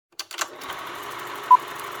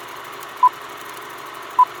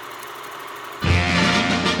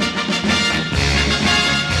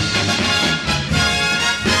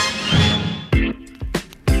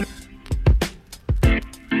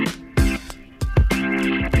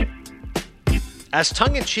As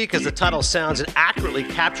tongue-in-cheek as the title sounds, it accurately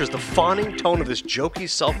captures the fawning tone of this jokey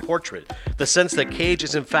self-portrait, the sense that Cage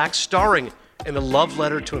is in fact starring in a love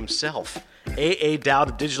letter to himself. A.A. Dowd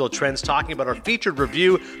of Digital Trends talking about our featured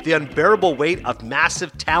review, The Unbearable Weight of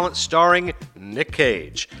Massive Talent, starring Nick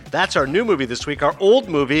Cage. That's our new movie this week. Our old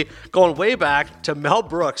movie, going way back to Mel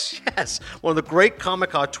Brooks. Yes, one of the great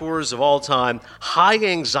comic auteurs of all time, High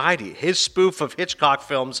Anxiety, his spoof of Hitchcock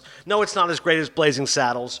films. No, it's not as great as Blazing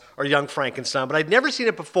Saddles or Young Frankenstein, but I'd never seen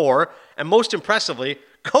it before, and most impressively,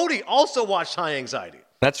 Cody also watched High Anxiety.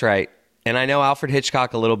 That's right. And I know Alfred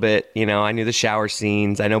Hitchcock a little bit. You know, I knew the shower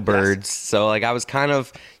scenes. I know Birds. Yes. So, like, I was kind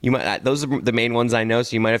of, those are the main ones I know,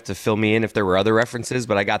 so you might have to fill me in if there were other references,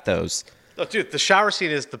 but I got those. Oh, dude, the shower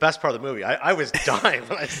scene is the best part of the movie. I was dying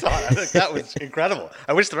when I saw it. I think that was incredible.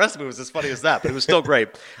 I wish the rest of the movie was as funny as that, but it was still great.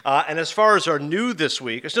 And as far as our new this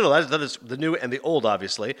week, that is the new and the old,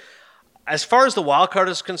 obviously. As far as the wild card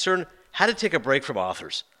is concerned, had to take a break from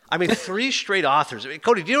authors. I mean, 3 straight authors. I mean,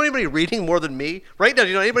 Cody, do you know anybody reading more than me? Right now, do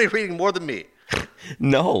you know anybody reading more than me?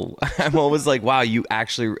 No. I'm always like, wow, you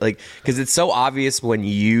actually, like, because it's so obvious when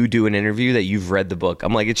you do an interview that you've read the book.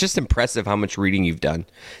 I'm like, it's just impressive how much reading you've done.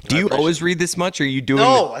 Do you always read this much, or are you doing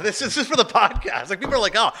No, this is for the podcast. Like, people are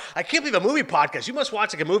like, oh, I can't believe a movie podcast. You must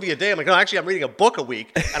watch like a movie a day. I'm like, no, actually, I'm reading a book a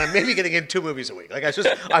week, and I'm maybe getting in 2 movies a week. Like, it's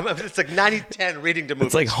like 90-10 reading to movies.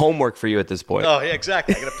 It's like homework for you at this point. Oh, yeah,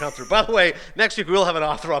 exactly. I got to pound through. By the way, next week we'll have an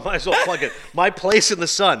author on. Might as well plug it. My Place in the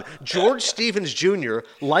Sun. George Stevens Jr.,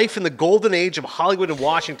 Life in the Golden Age of Hollywood and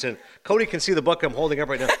Washington. Cody can see the book I'm holding up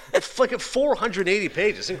right now. It's like at 480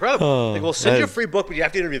 pages. Incredible. Like, we'll send you a free book, but you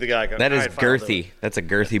have to interview the guy. That is girthy. That's a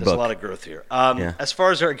girthy book. There's a lot of girth here. As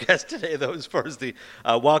far as our guest today, though, as far as the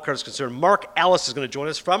wild card is concerned, Mark Ellis is going to join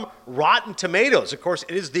us from Rotten Tomatoes. Of course,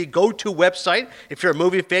 it is the go-to website. If you're a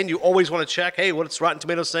movie fan, you always want to check, hey, what's Rotten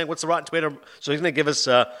Tomatoes saying? What's the Rotten Tomato? So he's going to give us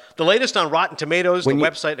the latest on Rotten Tomatoes,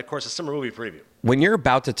 website, and, of course, a summer movie preview. When you're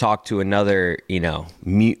about to talk to another,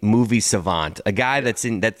 movie savant, a guy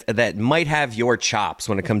that might have your chops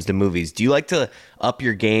when it comes to movies, do you like to up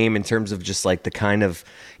your game in terms of just like the kind of,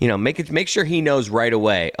 make sure he knows right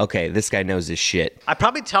away, okay, this guy knows his shit? I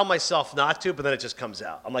probably tell myself not to, but then it just comes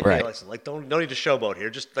out. I'm like, hey, listen, like don't need to showboat here.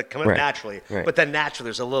 Just like come in naturally. Right. But then naturally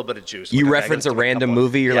there's a little bit of juice. You reference a random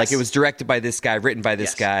movie, you're like, it was directed by this guy, written by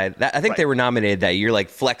this guy. I think they were nominated that year. You're like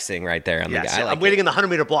flexing right there on the guy. I'm waiting in the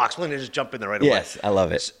 100-meter blocks. I'm willing to just jump in there right away. Yes, I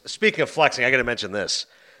love it. Speaking of flexing, I got to mention this.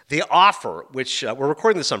 The Offer, which we're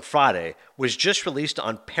recording this on Friday, was just released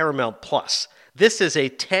on Paramount Plus. This is a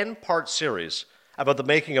 10-part series about the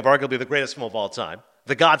making of arguably the greatest film of all time,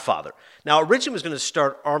 The Godfather. Now, originally was going to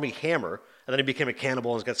start Armie Hammer, and then he became a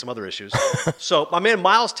cannibal and has got some other issues. So my man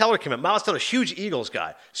Miles Teller came in. Miles Teller, huge Eagles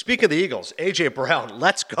guy. Speaking of the Eagles, A.J. Brown,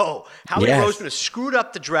 let's go. Howie Roseman has screwed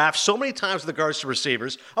up the draft so many times with regards to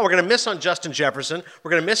receivers. Oh, we're going to miss on Justin Jefferson.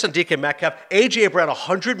 We're going to miss on DK Metcalf. A.J. Brown,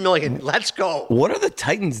 $100 million. Let's go. What are the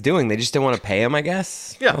Titans doing? They just didn't want to pay him, I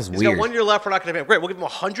guess? Yeah, that was he's weird. got 1 year left. We're not going to pay him. Great, we'll give him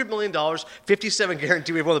 $100 million, 57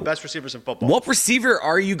 guarantee. We have one of the best receivers in football. What receiver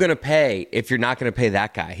are you going to pay if you're not going to pay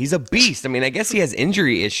that guy? He's a beast. I mean, I guess he has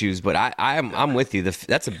injury issues, but I'm with you.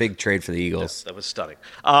 That's a big trade for the Eagles. That was stunning.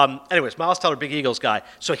 Anyways, Miles Teller, big Eagles guy.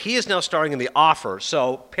 So he is now starring in The Offer.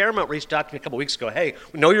 So Paramount reached out to me a couple weeks ago. Hey,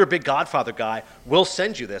 we know you're a big Godfather guy. We'll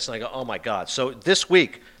send you this. And I go, oh my God. So this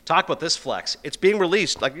week, talk about this flex. It's being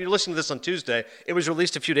released. Like, you're listening to this on Tuesday. It was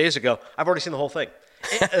released a few days ago. I've already seen the whole thing.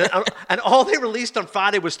 And all they released on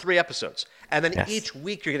Friday was 3 episodes. And then each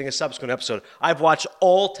week you're getting a subsequent episode. I've watched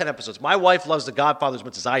all 10 episodes. My wife loves The Godfather as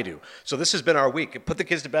much as I do. So this has been our week. Put the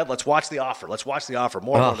kids to bed. Let's watch The Offer. Let's watch The Offer.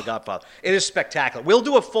 More on The Godfather. It is spectacular. We'll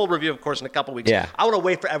do a full review, of course, in a couple weeks. Yeah. I want to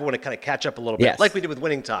wait for everyone to kind of catch up a little bit. Like we did with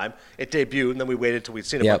Winning Time. It debuted, and then we waited until we'd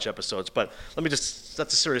seen a bunch of episodes. But let me just,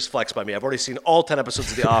 that's a serious flex by me. I've already seen all 10 episodes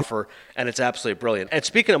of The Offer, and it's absolutely brilliant. And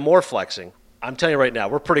speaking of more flexing, I'm telling you right now,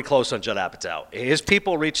 we're pretty close on Judd Apatow. His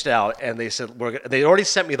people reached out, and they said, they already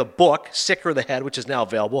sent me the book, Sicker in the Head, which is now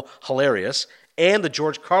available, hilarious, and the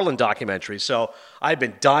George Carlin documentary. So I've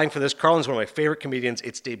been dying for this. Carlin's one of my favorite comedians.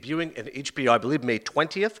 It's debuting at HBO, I believe, May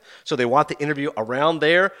 20th. So they want the interview around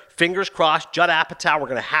there. Fingers crossed. Judd Apatow, we're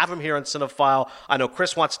going to have him here on Cinephile. I know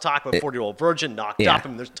Chris wants to talk about 40-Year-Old Virgin, Knocked Up. I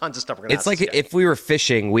mean, there's tons of stuff we're going to It's like if we were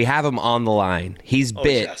fishing, we have him on the line. He's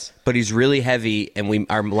bit, but he's really heavy, and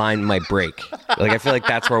our line might break. Like, I feel like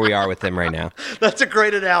that's where we are with him right now. That's a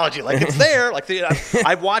great analogy. Like, it's there. Like,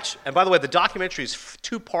 I've watched, and by the way, the documentary is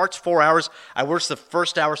 2 parts, 4 hours. I watched the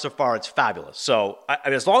first hour so far. It's fabulous. So I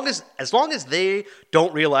mean, as long as they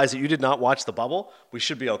don't realize that you did not watch The Bubble, we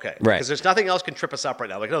should be okay. Right. Because there's nothing else can trip us up right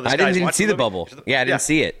now. Like, no, this I guy's didn't even see the The Bubble. Yeah, I didn't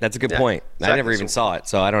see it. That's a good point. Exactly. I never even saw it,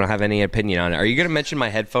 so I don't have any opinion on it. Are you going to mention my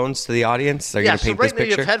headphones to the audience? Are you going to paint so right this now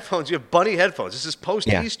picture? you have headphones. You have bunny headphones. This is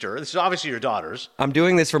post-Easter. This is obviously your daughter's. I'm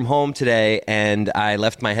doing this from home today, and I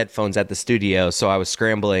left my headphones at the studio, so I was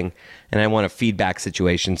scrambling, and I want a feedback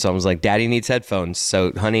situation. So I was like, Daddy needs headphones.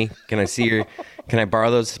 So, honey, can I borrow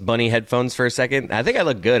those bunny headphones for a second? I think I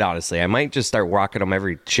look good, honestly. I might just start rocking them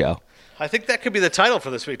every show. I think that could be the title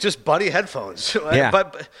for this week, just bunny headphones. Yeah.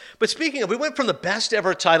 But speaking of, we went from the best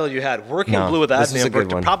ever title you had, Working Blue with Adnan Burke,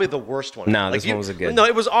 to probably the worst one. No, this one was good. No,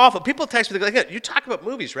 it was awful. People text me, like, yeah, you talk about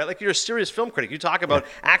movies, right? Like, you're a serious film critic. You talk about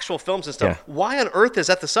actual films and stuff. Yeah. Why on earth is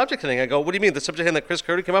that the subject heading? I go, what do you mean, the subject heading that Chris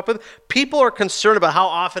Curdy came up with? People are concerned about how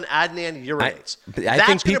often Adnan urinates.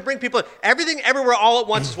 That's going to bring people in. Everything, Everywhere, All at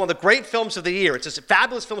Once is one of the great films of the year. It's a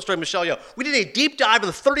fabulous film story, Michelle Yeoh. We did a deep dive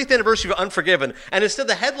of the 30th anniversary of Unforgiven, and instead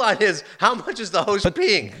the headline is, how much is the host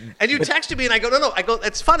peeing? And you texted me, and I go, no. I go,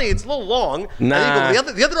 it's funny. It's a little long. Nah. And you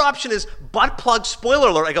go, the other option is butt plug spoiler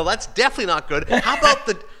alert. I go, that's definitely not good. How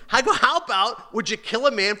about would you kill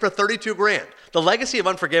a man for $32,000? The Legacy of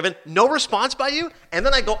Unforgiven. No response by you. And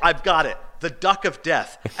then I go, I've got it. The Duck of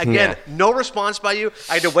Death. Again, no response by you.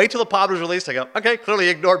 I had to wait till the pod was released. I go, okay, clearly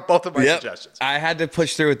ignored both of my suggestions. I had to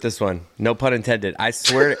push through with this one. No pun intended. I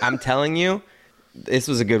swear, I'm telling you, this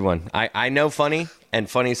was a good one. I know funny. And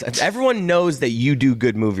funny, everyone knows that you do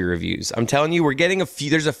good movie reviews. I'm telling you, we're getting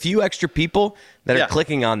there's a few extra people that are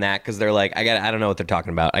clicking on that because they're like, I don't know what they're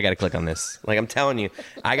talking about. I got to click on this. Like, I'm telling you,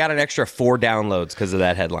 I got an extra 4 downloads because of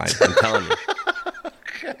that headline. I'm telling you.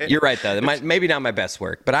 You're right, though. Maybe not my best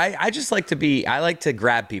work, but I just like I like to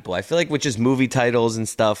grab people. I feel like with just movie titles and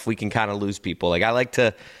stuff, we can kind of lose people. Like, I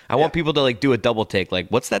want people to like do a double take. Like,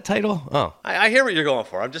 what's that title? Oh, I hear what you're going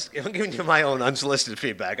for. I'm giving you my own unsolicited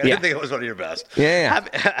feedback. I didn't think it was one of your best. Yeah.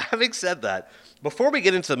 Having said that, before we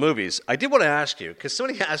get into the movies, I did want to ask you, because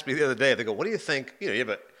somebody asked me the other day, they go, what do you think? You have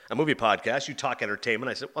a movie podcast, you talk entertainment.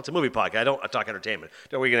 I said, well, it's a movie podcast. I talk entertainment.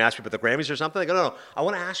 Are we going to ask me about the Grammys or something? I go, no. I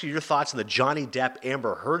want to ask you your thoughts on the Johnny Depp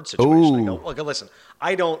Amber Heard situation. I go, listen,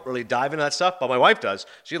 I don't really dive into that stuff, but my wife does.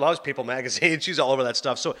 She loves People magazine. She's all over that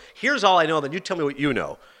stuff. So here's all I know. Then you tell me what you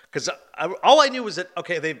know. Because all I knew was that,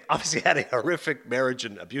 okay, they've obviously had a horrific marriage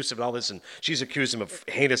and abusive and all this, and she's accused him of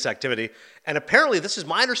heinous activity. And apparently, this is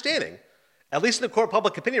my understanding, at least in the court of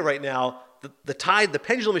public opinion right now, the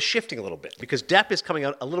pendulum is shifting a little bit because Depp is coming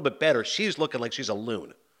out a little bit better. She's looking like she's a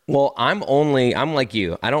loon. Well, I'm like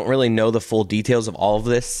you. I don't really know the full details of all of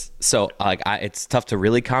this, so it's tough to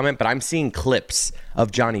really comment. But I'm seeing clips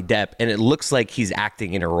of Johnny Depp, and it looks like he's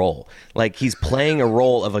acting in a role. Like he's playing a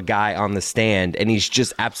role of a guy on the stand, and he's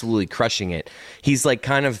just absolutely crushing it. He's like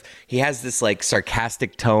he has this like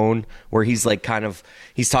sarcastic tone where he's like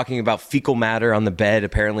he's talking about fecal matter on the bed.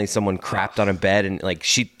 Apparently, someone crapped on a bed, and like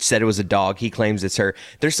she said it was a dog. He claims it's her.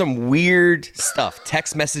 There's some weird stuff.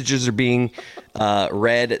 Text messages are being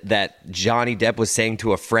read that Johnny Depp was saying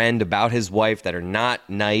to a friend about his wife that are not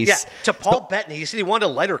nice. Yeah, to Paul Bettany, he said he wanted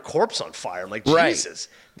to light her corpse on fire. I'm like, Jesus.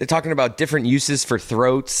 They're talking about different uses for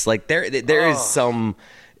throats. Like there is some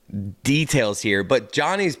details here, but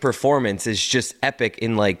Johnny's performance is just epic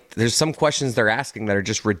in like there's some questions they're asking that are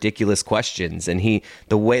just ridiculous questions, and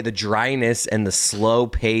the dryness and the slow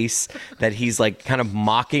pace that he's like kind of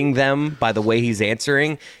mocking them by the way he's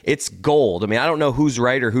answering, it's gold. I mean, I don't know who's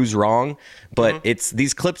right or who's wrong, but it's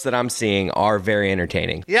these clips that I'm seeing are very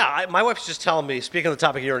entertaining. Yeah, my wife's just telling me, speaking of the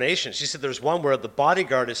topic of urination, she said there's one where the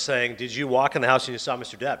bodyguard is saying, did you walk in the house and you saw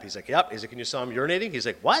Mr. Depp? He's like, yep. He's like, and you saw him urinating? He's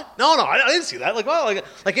like, what? No, I didn't see that. Like, well,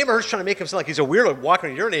 like Amber Heard's trying to make him sound like he's a weirdo walking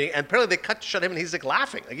and urinating, and apparently they cut to shut him and he's like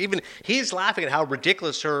laughing. Like even he's laughing at how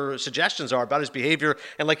ridiculous her suggestions are about his behavior,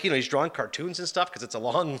 and like, he's drawing cartoons and stuff because it's a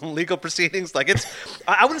long legal proceedings. Like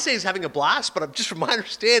I wouldn't say he's having a blast, but just from my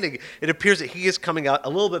understanding, it appears that he is coming out a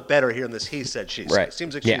little bit better here in this he said, she said. Right. It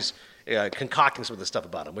seems like she's concocting some of this stuff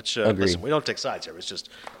about him, which, listen, we don't take sides here. It's just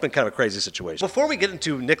been kind of a crazy situation. Before we get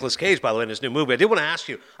into Nicolas Cage, by the way, in his new movie, I did want to ask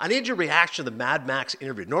you, I need your reaction to the Mad Max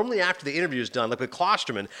interview. Normally after the interview is done, like with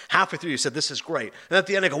Klosterman, halfway through you said, this is great. And at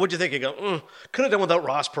the end I go, what'd you think? You go, could have done without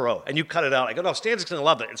Ross Perot. And you cut it out. I go, no, Stan's going to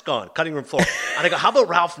love it. It's gone. Cutting room floor. And I go, how about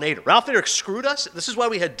Ralph Nader? Ralph Nader screwed us. This is why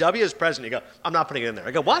we had W as president. You go, I'm not putting it in there.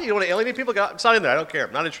 I go, what? You don't want to alienate people? I go, it's not in there. I don't care.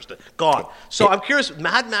 I'm not interested. Gone. So I'm curious,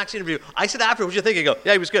 Mad Max interview. I said after, what'd you think? You go,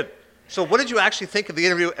 yeah, he was good. So what did you actually think of the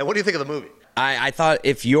interview, and what do you think of the movie? I thought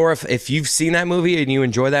if you've seen that movie and you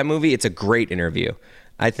enjoy that movie, it's a great interview.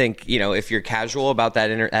 I think, if you're casual about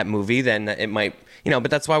that movie, then it might,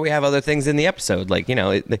 but that's why we have other things in the episode. Like,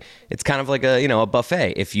 it's kind of like a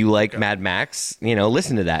buffet. If you like Mad Max,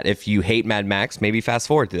 listen to that. If you hate Mad Max, maybe fast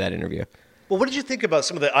forward through that interview. Well, what did you think about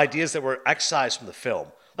some of the ideas that were excised from the film?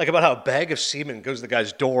 Like about how a bag of semen goes to the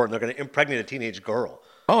guy's door and they're going to impregnate a teenage girl.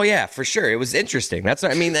 Oh, yeah, for sure. It was interesting. That's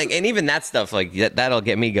what I mean. Like, and even that stuff, like, that'll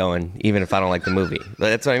get me going, even if I don't like the movie.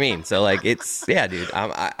 That's what I mean. So, like, it's, yeah, dude.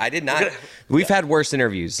 I did not. We've had worse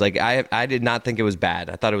interviews. Like, I did not think it was bad.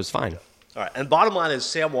 I thought it was fine. All right. And bottom line is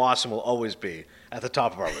Sam Wasson will always be at the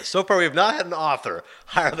top of our list. So far, we have not had an author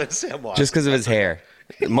higher than Sam Wasson. Just because of his hair.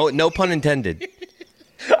 No pun intended.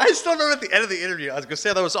 I still remember at the end of the interview, I was going to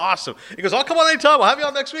say that was awesome. He goes, "I'll come on anytime. I'll have you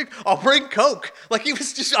on next week. I'll bring Coke." Like he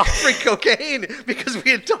was just offering cocaine because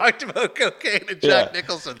we had talked about cocaine and Jack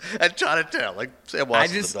Nicholson and Chinatown. Like Sam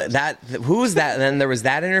Watson. Who was that? And then there was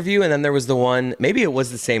that interview, and then there was the one. Maybe it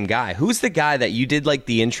was the same guy. Who's the guy that you did like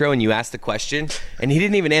the intro and you asked the question and he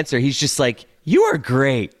didn't even answer? He's just like, "You are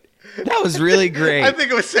great. That was really great." I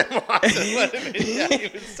think it was Sam Watson. He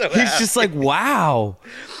was so happy. He's just like, "Wow."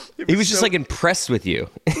 He was just like impressed with you.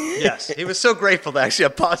 Yes, he was so grateful to actually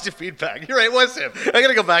have positive feedback. You're right, it was him. I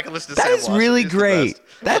gotta go back and listen to Sam Watson. That is really great.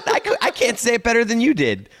 That I can't say it better than you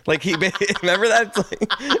did. Like remember that?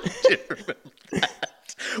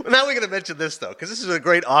 Well, now we're gonna mention this though, because this is a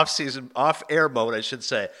great off-air moment, I should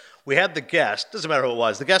say. We had the guest, doesn't matter who it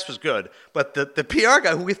was, the guest was good, but the PR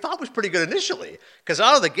guy, who we thought was pretty good initially, because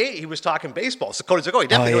out of the gate, he was talking baseball. So Cody's like, he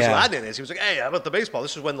definitely knows what Aladdin is. He was like, "Hey, how about the baseball?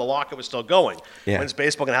 This is when the locket was still going. When's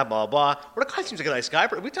baseball going to happen, blah, blah, blah." Well, the guy seems like a nice guy.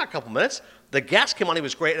 We talked a couple minutes. The guest came on, he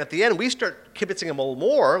was great, and at the end, we start kibitzing him a little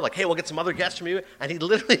more, like, "Hey, we'll get some other guests from you," and he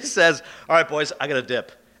literally says, "All right, boys, I got a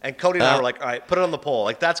dip." And Cody and I were like, "All right, put it on the poll."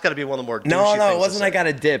 Like, that's got to be one of the more douchey things. No, it wasn't I got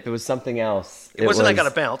a dip. It was something else. It wasn't I got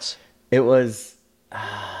a bounce. It was,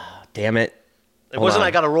 damn it. It wasn't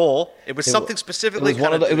I got a roll. It was something specifically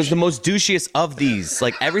it was the most douchiest of these.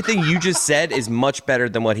 Like, everything you just said is much better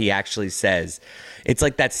than what he actually says. It's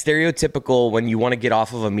like that stereotypical when you want to get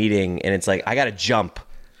off of a meeting and it's like, "I got to jump."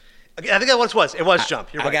 I think that was. It was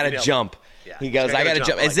jump. You're right. I got to jump. Yeah. He goes, "I got to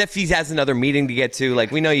jump." As if he has another meeting to get to.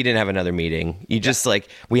 Like, we know you didn't have another meeting. You just, like,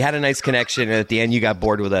 we had a nice connection, and at the end you got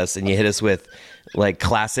bored with us, and you hit us with, like,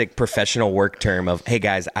 classic professional work term of, "Hey,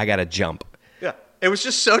 guys, I got to jump." Yeah. It was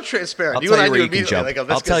just so transparent. I'll tell you where you can jump.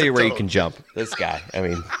 I'll tell you where you can jump. This guy, I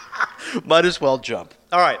mean. Might as well jump.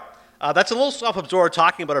 All right. That's a little self-absorbed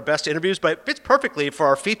talking about our best interviews, but it fits perfectly for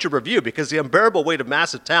our feature review because The Unbearable Weight of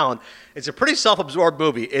Massive Talent is a pretty self-absorbed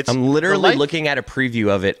movie. I'm literally looking at a preview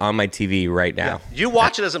of it on my TV right now. Yeah. You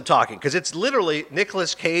watch it as I'm talking because it's literally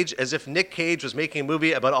Nicolas Cage as if Nick Cage was making a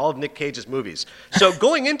movie about all of Nick Cage's movies. So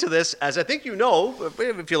going into this, as I think you know,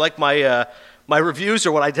 if you like my reviews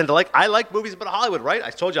or what I tend to like. I like movies about Hollywood, right? I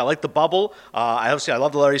told you I like The Bubble. I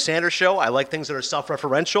love The Larry Sanders Show. I like things that are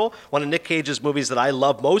self-referential. One of Nick Cage's movies that I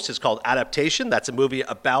love most is called Adaptation. That's a movie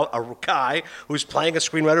about a guy who's playing a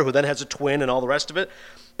screenwriter who then has a twin and all the rest of it.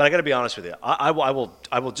 But I got to be honest with you. I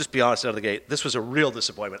will just be honest out of the gate. This was a real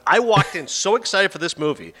disappointment. I walked in so excited for this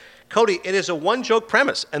movie. Cody, it is a one-joke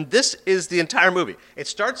premise, and this is the entire movie. It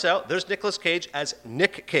starts out, there's Nicolas Cage as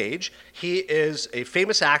Nick Cage. He is a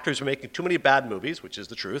famous actor who's been making too many bad movies, which is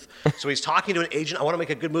the truth. So he's talking to an agent. "I want to make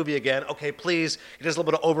a good movie again." "Okay, please." He does a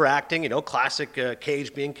little bit of overacting, classic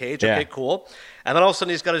Cage being Cage. Okay, cool. And then all of a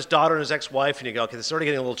sudden he's got his daughter and his ex-wife, and you go, "Okay, this is already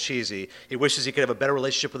getting a little cheesy." He wishes he could have a better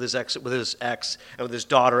relationship with his ex, and with his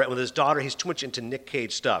daughter. And with his daughter, he's too much into Nick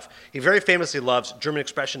Cage stuff. He very famously loves German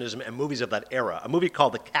Expressionism and movies of that era. A movie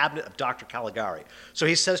called The Cabinet of Dr. Caligari. So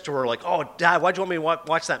he says to her, like, "Oh, Dad, why'd you want me to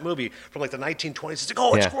watch that movie from like the 1920s?" He's like,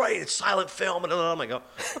 "Oh, it's great. It's silent film." And I'm like, "Oh,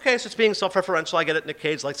 okay, so it's being self-referential. I get it. Nick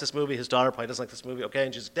Cage likes this movie. His daughter probably doesn't like this movie. Okay."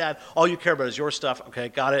 And she's like, "Dad, all you care about is your stuff." Okay,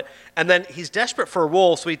 got it. And then he's desperate for a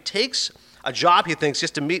role, so he takes a job, he thinks,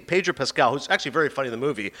 just to meet Pedro Pascal, who's actually very funny in the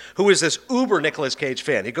movie, who is this uber Nicolas Cage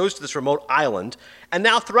fan. He goes to this remote island, and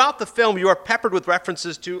now throughout the film, you are peppered with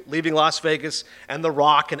references to Leaving Las Vegas and The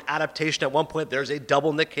Rock and Adaptation. At one point, there's a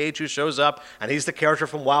double Nick Cage who shows up, and he's the character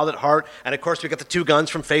from Wild at Heart. And of course, we got the two guns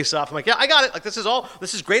from Face Off. I'm like, yeah, I got it. Like, this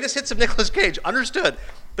is greatest hits of Nicolas Cage. Understood.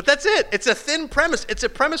 But that's it. It's a thin premise. It's a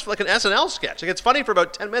premise for like an SNL sketch. Like, it's funny for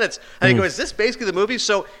about 10 minutes. And you go, is this basically the movie?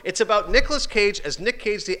 So it's about Nicolas Cage as Nick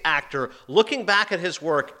Cage, the actor, looking back at his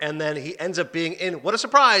work, and then he ends up being in, what a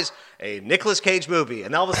surprise, a Nicolas Cage movie.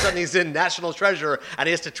 And all of a sudden he's in National Treasure, and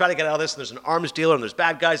he has to try to get out of this, and there's an arms dealer, and there's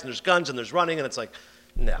bad guys, and there's guns, and there's running, and it's like,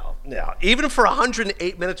 no. Even for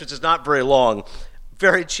 108 minutes, which is not very long,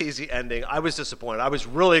 very cheesy ending. I was disappointed. I was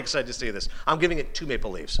really excited to see this. I'm giving it 2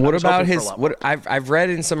 Maple Leafs. What about his? What I've read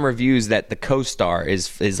in some reviews that the co-star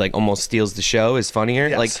is like almost steals the show. Is funnier.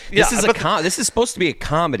 Yes. Like this is supposed to be a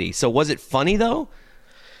comedy. So was it funny though?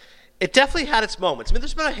 It definitely had its moments. I mean,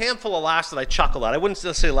 there's been a handful of laughs that I chuckled at. I wouldn't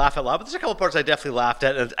necessarily laugh out loud, but there's a couple of parts I definitely laughed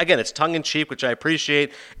at. And again, it's tongue-in-cheek, which I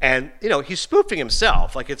appreciate. And, he's spoofing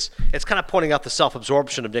himself. Like, it's kind of pointing out the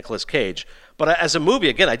self-absorption of Nicolas Cage. But as a movie,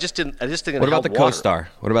 again, I just didn't What about the co-star?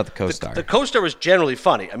 What about the co-star? The co-star was generally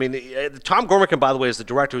funny. I mean, Tom Gormican, by the way, is the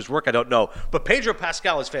director whose work I don't know. But Pedro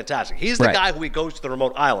Pascal is fantastic. He's the guy who he goes to the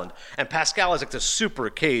remote island. And Pascal is like the super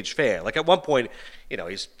Cage fan. Like, at one point,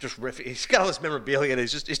 he's just riffing. He's got all this memorabilia, and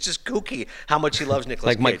it's just kooky how much he loves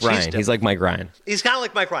Nicolas Cage. Like Mike Ryan. He's like Mike Ryan. He's kind of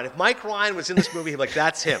like Mike Ryan. If Mike Ryan was in this movie, he'd be like,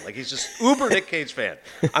 that's him. Like, he's just uber Nick Cage fan.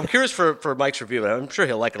 I'm curious for Mike's review, and I'm sure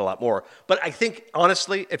he'll like it a lot more. But I think,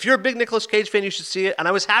 honestly, if you're a big Nicolas Cage fan, you should see it. And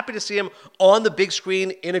I was happy to see him on the big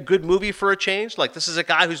screen in a good movie for a change. Like, this is a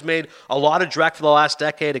guy who's made a lot of direct for the last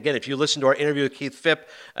decade. Again, if you listen to our interview with Keith Phipp,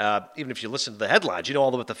 even if you listen to the headlines, you know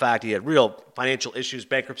all about the fact he had real financial issues,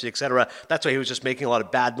 bankruptcy, etc. That's why he was just making a lot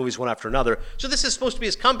of bad movies one after another. So this is supposed to be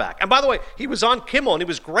his comeback. And by the way, he was on Kimmel, and he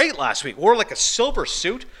was great last week. Wore like a silver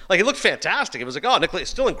suit. Like, he looked fantastic. It was like, oh, Nicolas is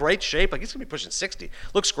still in great shape. Like, he's going to be pushing 60.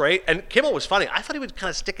 Looks great. And Kimmel was funny. I thought he would kind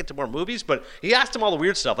of stick it to more movies, but he asked him all the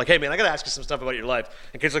weird stuff. Like, hey, man, I got to ask you some stuff about your life.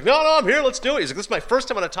 And Cage's like, no, I'm here. Let's do it. He's like, this is my first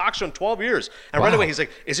time on a talk show in 12 years. And right away, he's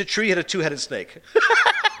like, is it true you had a 2-headed snake?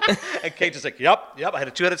 And Cage is like, yep, I had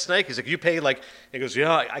a 2-headed snake. He's like, you paid like, he goes,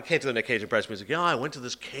 yeah, I can't do the Nick Cage impression. He's like, yeah, I went to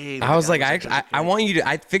this cave. I was like, I want you to,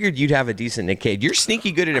 I figured you'd have a decent Nick Cage. You're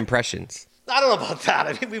sneaky good at impressions. I don't know about that.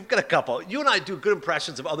 I mean, we've got a couple. You and I do good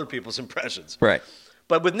impressions of other people's impressions. Right.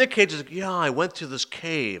 But with Nick Cage, he's like, yeah, I went to this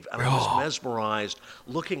cave and I was mesmerized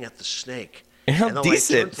looking at the snake. And then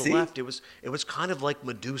decent. I turned to the left. It was kind of like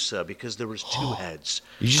Medusa because there was 2 heads.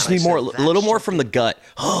 You just need more, a little more from the gut.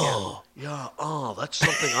 That's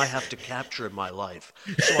something I have to capture in my life.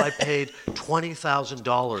 So I paid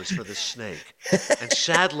 $20,000 for this snake. And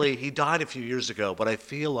sadly, he died a few years ago, but I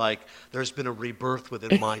feel like there's been a rebirth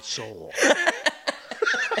within my soul.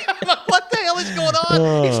 What the hell is going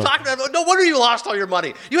on? He's talking about, no wonder you lost all your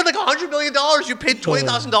money. You had like $100 million. You paid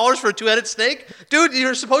 $20,000 for a 2-headed snake? Dude,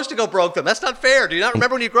 you're supposed to go broke then. That's not fair. Do you not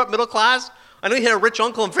remember when you grew up middle class? I know you had a rich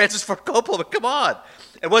uncle in Francis Ford Coppola, but come on.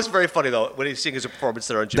 It wasn't very funny, though, when he's seeing his performance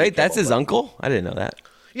there on Jimmy Kimmel. That's his uncle? I didn't know that.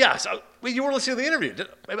 Yeah, so you were listening to the interview.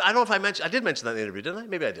 I don't know if I mentioned. I did mention that in the interview, didn't I?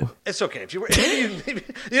 Maybe I did. It's okay. If you were, maybe,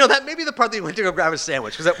 that may be the part that you went to go grab a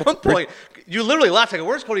sandwich. Because at one point, you literally left. I go,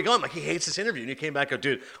 "Where's Cody going?" I'm like, he hates this interview. And you came back. And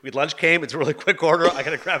go, dude, lunch came. It's a really quick order. I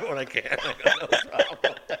gotta grab it when I can. I go, no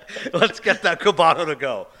problem. Let's get that Cubano to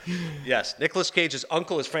go. Yes, Nicolas Cage's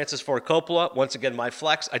uncle is Francis Ford Coppola. Once again, my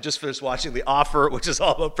flex. I just finished watching The Offer, which is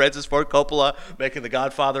all about Francis Ford Coppola making The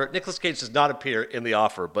Godfather. Nicolas Cage does not appear in The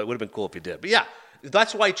Offer, but it would have been cool if he did. But yeah.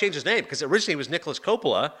 That's why he changed his name, because originally he was Nicholas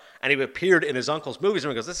Coppola, and he appeared in his uncle's movies,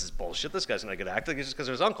 and he goes, this is bullshit, this guy's not a good actor, it's just because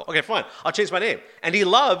of his uncle. Okay, fine, I'll change my name. And he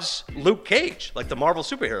loves Luke Cage, like the Marvel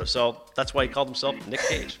superhero, so that's why he called himself Nick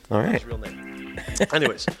Cage. All right. His real name.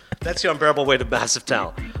 Anyways, that's the unbearable weight of massive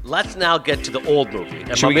talent. Let's now get to the old movie.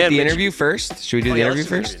 And should we get the interview first? Should we do the interview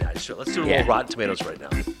first? Sure. Let's do a little Rotten Tomatoes right now.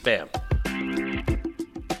 Bam.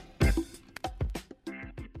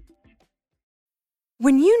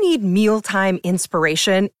 When you need mealtime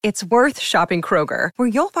inspiration, it's worth shopping Kroger, where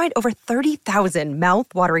you'll find over 30,000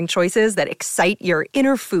 mouth-watering choices that excite your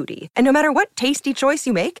inner foodie. And no matter what tasty choice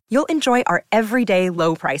you make, you'll enjoy our everyday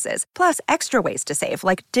low prices, plus extra ways to save,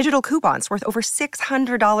 like digital coupons worth over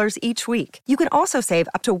 $600 each week. You can also save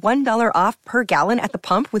up to $1 off per gallon at the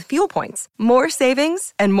pump with fuel points. More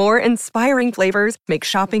savings and more inspiring flavors make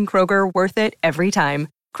shopping Kroger worth it every time.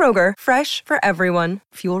 Kroger, fresh for everyone.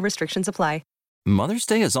 Fuel restrictions apply. Mother's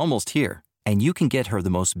Day is almost here, and you can get her the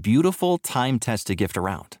most beautiful time-tested gift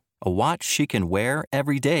around. A watch she can wear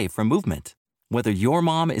every day from Movement. Whether your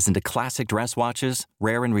mom is into classic dress watches,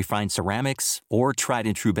 rare and refined ceramics, or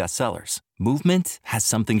tried-and-true bestsellers, Movement has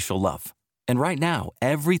something she'll love. And right now,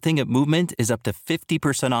 everything at Movement is up to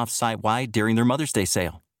 50% off site-wide during their Mother's Day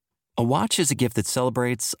sale. A watch is a gift that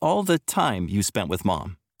celebrates all the time you spent with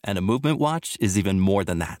mom, and a Movement watch is even more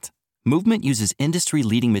than that. Movement uses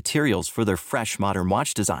industry-leading materials for their fresh, modern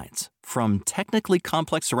watch designs, from technically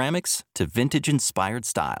complex ceramics to vintage-inspired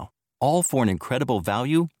style, all for an incredible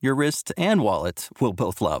value your wrist and wallet will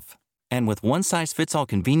both love. And with one-size-fits-all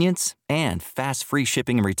convenience and fast free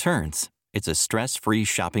shipping and returns, it's a stress-free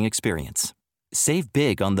shopping experience. Save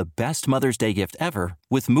big on the best Mother's Day gift ever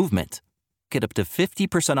with Movement. Get up to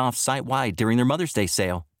 50% off site-wide during their Mother's Day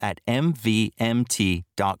sale at MVMT.com.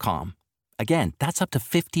 Again, that's up to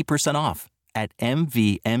 50% off at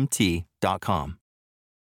mvmt.com.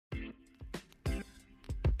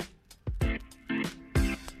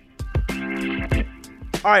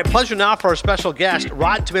 All right, pleasure now for our special guest,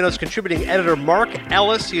 Rotten Tomatoes contributing editor Mark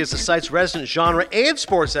Ellis. He is the site's resident genre and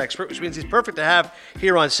sports expert, which means he's perfect to have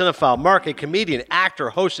here on Cinephile. Mark, a comedian,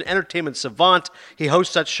 actor, host, and entertainment savant. He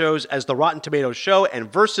hosts such shows as The Rotten Tomatoes Show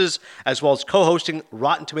and Versus, as well as co-hosting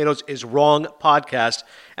Rotten Tomatoes Is Wrong podcast.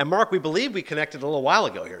 And Mark, we believe we connected a little while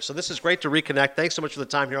ago here, so this is great to reconnect. Thanks so much for the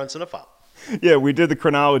time here on Cinephile. Yeah, we did the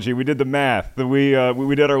chronology. We did the math. We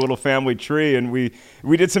did our little family tree, and we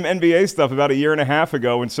did some NBA stuff about a year and a half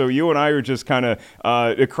ago. And so you and I are just kind of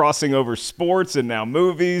crossing over sports and now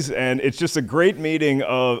movies, and it's just a great meeting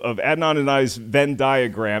of Adnan and I's Venn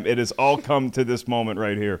diagram. It has all come to this moment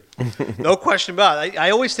right here. No question about it. I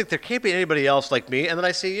always think there can't be anybody else like me, and then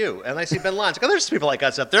I see you, and I see Ben Lyons. There's people like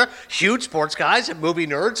us up there, huge sports guys and movie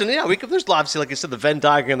nerds, and yeah, there's obviously, like you said, the Venn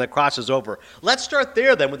diagram that crosses over. Let's start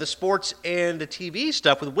there then with the sports and the TV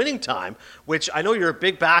stuff with Winning Time, which I know you're a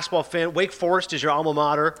big basketball fan. Wake Forest is your alma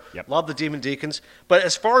mater. Yep. Love the Demon Deacons. But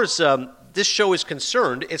as far as this show is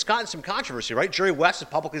concerned, it's gotten some controversy, right? Jerry West has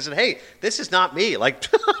publicly said, hey, this is not me. And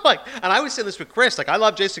I was saying this with Chris, I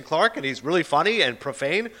love Jason Clarke, and he's really funny and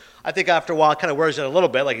profane. I think after a while it kind of wears it a little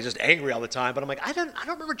bit, he's just angry all the time. But I'm I don't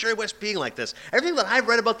remember Jerry West being like this. Everything that I've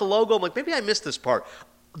read about the logo, I'm maybe I missed this part.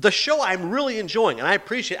 The show I'm really enjoying, and I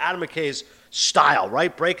appreciate Adam McKay's style,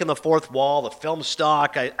 right? Breaking the fourth wall, the film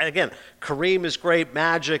stock. Again, Kareem is great,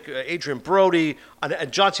 Magic, Adrian Brody, and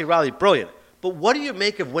John C. Reilly, brilliant. But what do you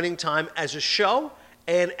make of Winning Time as a show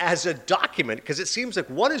and as a document? Because it seems like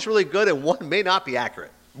one is really good and one may not be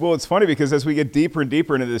accurate. Well, it's funny because as we get deeper and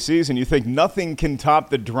deeper into the season, you think nothing can top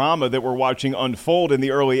the drama that we're watching unfold in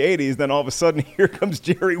the early 80s. Then all of a sudden, here comes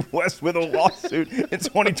Jerry West with a lawsuit in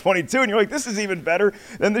 2022. And you're like, this is even better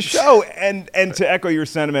than the show. And to echo your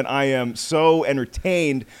sentiment, I am so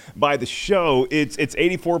entertained by the show. It's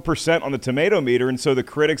 84% on the tomato meter. And so the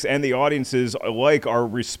critics and the audiences alike are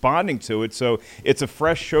responding to it. So it's a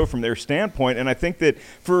fresh show from their standpoint. And I think that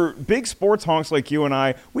for big sports honks like you and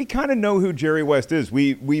I, we kind of know who Jerry West is.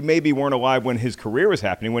 We maybe weren't alive when his career was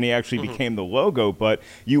happening, when he actually became the logo, but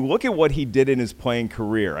you look at what he did in his playing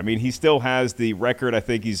career. I mean, he still has the record. I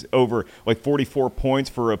think he's over 44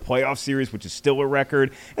 points for a playoff series, which is still a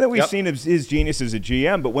record. And then we've seen his genius as a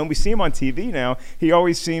GM, but when we see him on TV now, he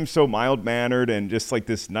always seems so mild-mannered and just like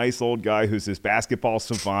this nice old guy who's this basketball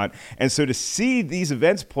savant. And so to see these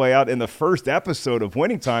events play out in the first episode of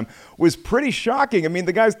Winning Time was pretty shocking. I mean,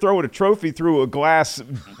 the guy's throwing a trophy through a glass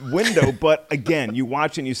window, but again, you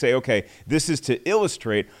watch and you say, okay, this is to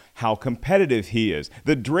illustrate how competitive he is.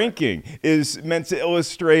 The drinking is meant to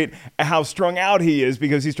illustrate how strung out he is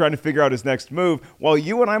because he's trying to figure out his next move. While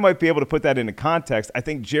you and I might be able to put that into context, I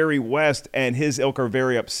think Jerry West and his ilk are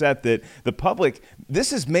very upset that the public,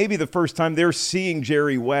 this is maybe the first time they're seeing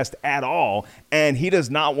Jerry West at all, and he does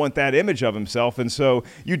not want that image of himself. And so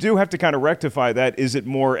you do have to kind of rectify that. Is it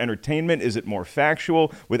more entertainment? Is it more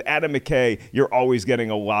factual? With Adam McKay, you're always getting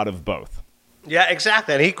a lot of both. Yeah,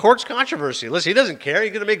 exactly. And he courts controversy. Listen, he doesn't care.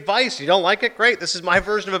 You're going to make Vice. You don't like it? Great. This is my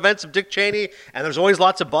version of events of Dick Cheney. And there's always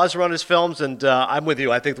lots of buzz around his films. And I'm with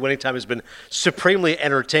you. I think The Winning Time has been supremely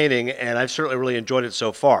entertaining, and I've certainly really enjoyed it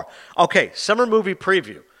so far. Okay, summer movie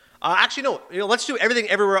preview. Actually, no. Let's do Everything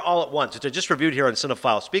Everywhere All at Once, which I just reviewed here on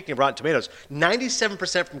Cinephile. Speaking of Rotten Tomatoes,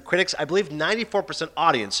 97% from critics, I believe 94%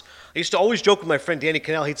 audience. I used to always joke with my friend Danny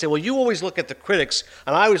Cannell. He'd say, well, you always look at the critics,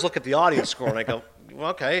 and I always look at the audience score. And I go,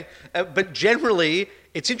 okay. But generally,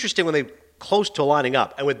 it's interesting when they're close to lining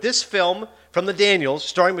up. And with this film from the Daniels,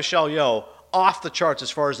 starring Michelle Yeoh, off the charts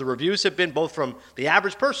as far as the reviews have been, both from the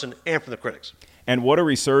average person and from the critics. And what a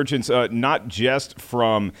resurgence, not just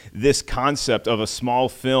from this concept of a small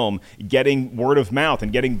film getting word of mouth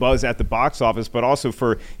and getting buzz at the box office, but also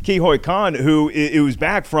for Ke Huy Quan, who is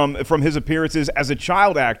back from his appearances as a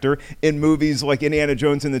child actor in movies like Indiana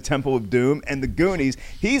Jones and the Temple of Doom and The Goonies.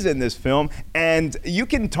 He's in this film, and you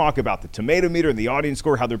can talk about the tomato meter and the audience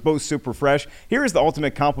score, how they're both super fresh. Here's the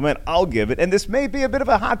ultimate compliment I'll give it, and this may be a bit of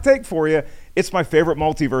a hot take for you. It's my favorite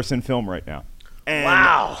multiverse in film right now. And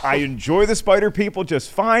wow. I enjoy the Spider People just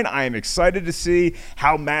fine. I am excited to see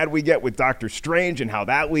how mad we get with Doctor Strange and how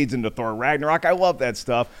that leads into Thor Ragnarok. I love that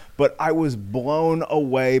stuff. but I was blown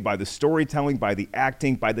away by the storytelling, by the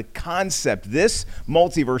acting, by the concept. This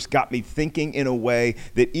multiverse got me thinking in a way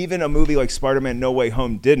that even a movie like Spider-Man No Way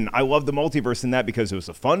Home didn't. I love the multiverse in that because it was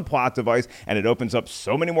a fun plot device and it opens up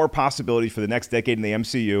so many more possibilities for the next decade in the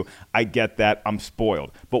MCU. I get that. I'm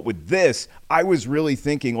spoiled. But with this, I was really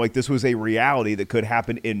thinking like this was a reality that could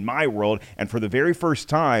happen in my world. And for the very first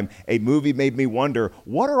time, a movie made me wonder,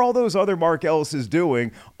 what are all those other Mark Ellises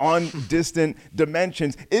doing on distant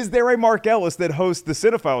dimensions? Is there a Mark Ellis that hosts the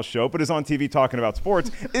Cinephile show but is on TV talking about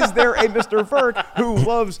sports? Is there a Mr. Ferk who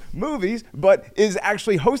loves movies but is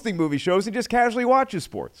actually hosting movie shows and just casually watches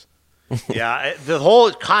sports? Yeah, the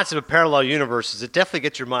whole concept of parallel universes, it definitely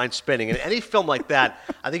gets your mind spinning. And any film like that,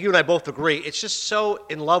 I think you and I both agree, it's just so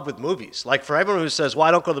in love with movies. Like for everyone who says, well,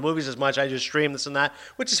 I don't go to the movies as much, I just stream this and that,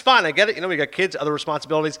 which is fine. I get it. You know, we got kids, other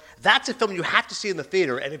responsibilities. That's a film you have to see in the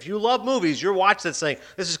theater. And if you love movies, you're watching this saying,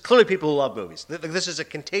 this is clearly people who love movies. This is a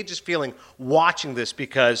contagious feeling watching this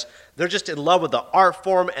because they're just in love with the art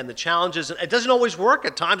form and the challenges. And it doesn't always work.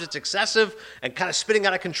 At times it's excessive and kind of spinning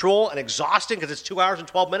out of control and exhausting because it's 2 hours and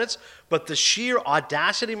 12 minutes. But the sheer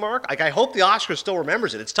audacity, Mark, like I hope the Oscars still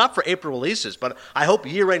remembers it. It's tough for April releases, but I hope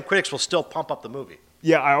year-end critics will still pump up the movie.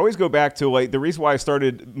 Yeah, I always go back to like the reason why I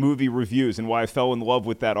started movie reviews and why I fell in love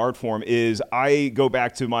with that art form is I go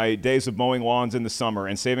back to my days of mowing lawns in the summer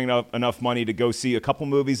and saving enough money to go see a couple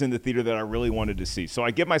movies in the theater that I really wanted to see. So I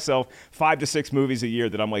give myself 5 to 6 movies a year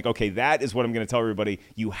that I'm like, okay, that is what I'm going to tell everybody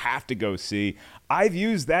you have to go see. I've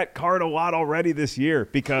used that card a lot already this year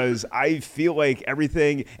because I feel like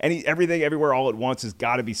everything, everywhere, all at once has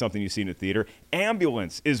got to be something you see in a theater.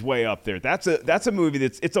 Ambulance is way up there. That's a movie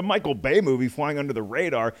it's a Michael Bay movie flying under the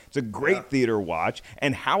radar. It's a great theater watch.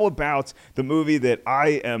 And how about the movie that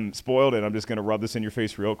I am spoiled, and I'm just going to rub this in your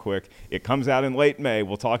face real quick. It comes out in late May.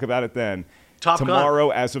 We'll talk about it then. Tomorrow,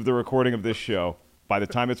 as of the recording of this show. By the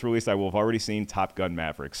time it's released, I will have already seen Top Gun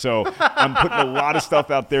Maverick. So I'm putting a lot of stuff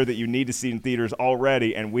out there that you need to see in theaters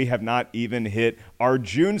already, and we have not even hit our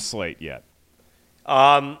June slate yet.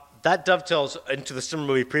 That dovetails into the summer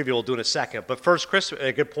movie preview we'll do in a second. But first, Chris,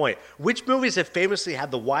 a good point. Which movies have famously had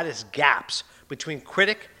the widest gaps between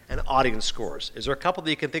critic and audience scores? Is there a couple that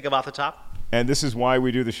you can think of off the top? And this is why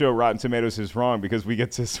we do the show Rotten Tomatoes is Wrong, because we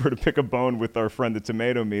get to sort of pick a bone with our friend the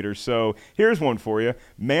Tomato Meter. So here's one for you.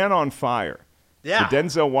 Man on Fire. Yeah. The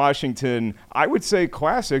Denzel Washington, I would say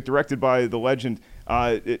classic, directed by the legend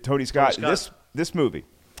Tony Scott. This movie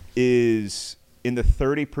is in the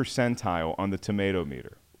 30 percentile on the Tomato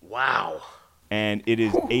Meter. Wow. And it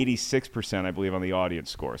is 86%, I believe, on the audience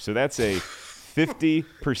score. So that's a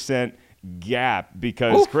 50% gap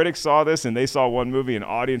because critics saw this and they saw one movie and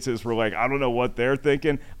audiences were like, I don't know what they're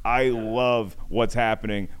thinking. I love what's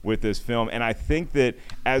happening with this film. And I think that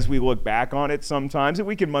as we look back on it sometimes, and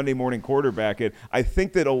we can Monday morning quarterback it, I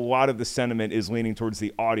think that a lot of the sentiment is leaning towards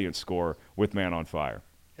the audience score with Man on Fire.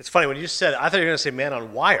 It's funny, when you said, I thought you were going to say Man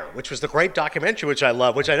on Wire, which was the great documentary, which I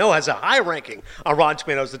love, which I know has a high ranking on Rotten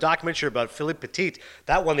Tomatoes, the documentary about Philippe Petit.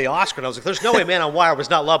 That won the Oscar, and I was like, there's no way Man on Wire was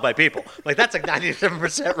not loved by people. Like, that's like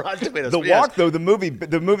 97% Rotten Tomatoes. The Walk, though, the movie that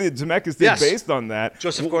Zemeckis did based on that.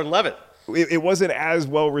 Joseph Gordon-Levitt. It wasn't as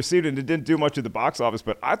well received, and it didn't do much at the box office,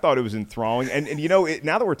 but I thought it was enthralling. And you know,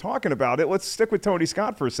 now that we're talking about it, let's stick with Tony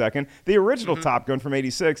Scott for a second. The original Top Gun from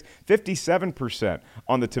 86, 57%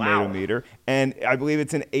 on the Tomato Meter, and I believe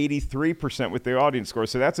it's an 83% with the audience score,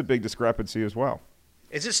 so that's a big discrepancy as well.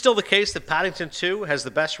 Is it still the case that Paddington 2 has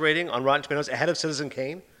the best rating on Rotten Tomatoes ahead of Citizen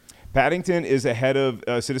Kane? Paddington is ahead of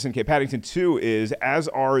Citizen Kane. Paddington 2 is, as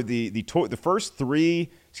are the first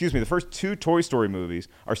 2 Toy Story movies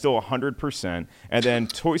are still 100%, and then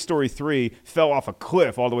Toy Story 3 fell off a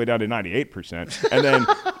cliff all the way down to 98%, and then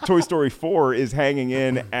Toy Story 4 is hanging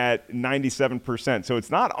in at 97%. So it's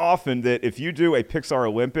not often that if you do a Pixar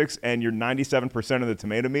Olympics and you're 97% of the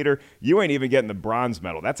Tomato Meter, you ain't even getting the bronze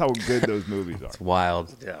medal. That's how good those movies are. It's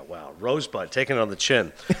wild. Yeah, wow. Rosebud, taking it on the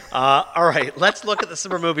chin. All right, let's look at the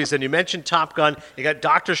summer movies. And you mentioned Top Gun. You got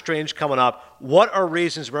Doctor Strange coming up. What are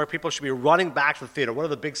reasons where people should be running back to the theater? What are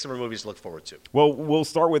the big summer movies to look forward to? Well, we'll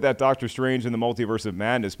start with that Doctor Strange and the Multiverse of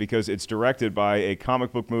Madness because it's directed by a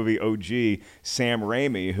comic book movie OG, Sam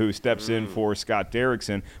Raimi, who steps in for Scott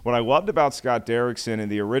Derrickson. What I loved about Scott Derrickson in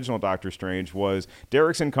the original Doctor Strange was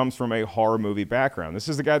Derrickson comes from a horror movie background. This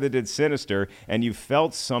is the guy that did Sinister, and you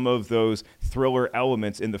felt some of those thriller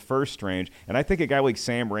elements in the first Strange. And I think a guy like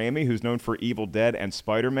Sam Raimi, who's known for Evil Dead and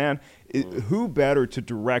Spider-Man, who better to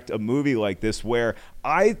direct a movie like this where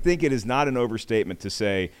I think it is not an overstatement to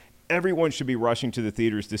say everyone should be rushing to the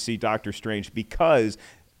theaters to see Doctor Strange because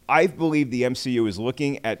I believe the MCU is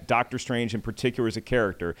looking at Doctor Strange in particular as a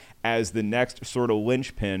character as the next sort of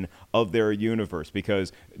linchpin of their universe,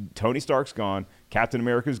 because Tony Stark's gone, Captain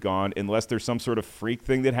America's gone, unless there's some sort of freak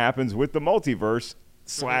thing that happens with the multiverse /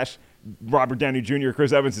 Robert Downey Jr.,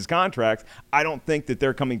 Chris Evans' contracts. I don't think that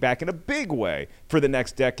they're coming back in a big way for the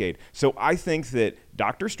next decade. So I think that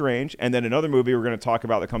Doctor Strange and then another movie we're going to talk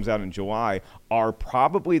about that comes out in July are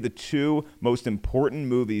probably the two most important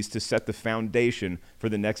movies to set the foundation for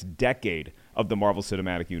the next decade of the Marvel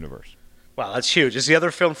Cinematic Universe. Wow, that's huge. Is the other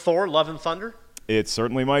film Thor, Love and Thunder? It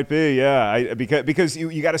certainly might be, yeah. Because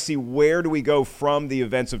you got to see where do we go from the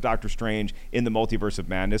events of Doctor Strange in the Multiverse of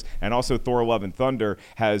Madness, and also Thor: Love and Thunder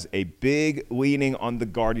has a big leaning on the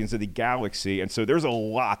Guardians of the Galaxy, and so there's a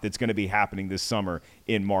lot that's going to be happening this summer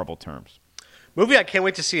in Marvel terms. Movie I can't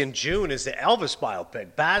wait to see in June is the Elvis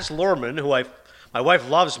biopic. Baz Luhrmann, who my wife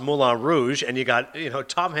loves Moulin Rouge, and you got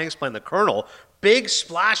Tom Hanks playing the Colonel. Big,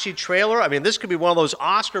 splashy trailer. I mean, this could be one of those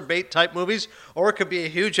Oscar bait type movies, or it could be a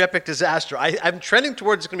huge epic disaster. I'm trending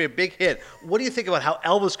towards it's going to be a big hit. What do you think about how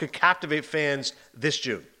Elvis could captivate fans this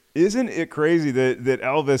June? Isn't it crazy that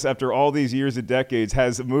Elvis, after all these years and decades,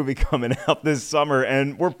 has a movie coming out this summer,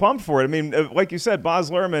 and we're pumped for it? I mean, like you said, Baz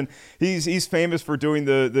Luhrmann, he's famous for doing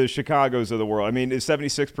the Chicagos of the world. I mean, it's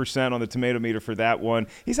 76% on the tomato meter for that one.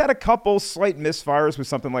 He's had a couple slight misfires with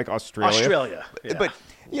something like Australia. Yeah. But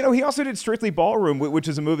he also did Strictly Ballroom, which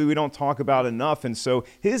is a movie we don't talk about enough. And so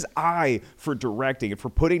his eye for directing and for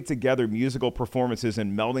putting together musical performances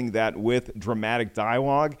and melding that with dramatic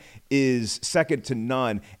dialogue is second to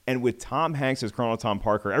none. And with Tom Hanks as Colonel Tom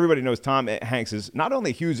Parker, everybody knows Tom Hanks is not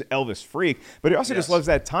only a huge Elvis freak, but he also just loves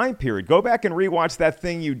that time period. Go back and rewatch That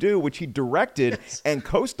Thing You Do, which he directed and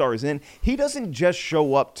co-stars in. He doesn't just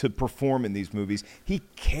show up to perform in these movies. He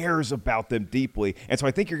cares about them deeply. And so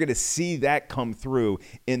I think you're going to see that come through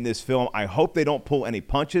in this film. I hope they don't pull any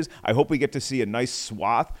punches. I hope we get to see a nice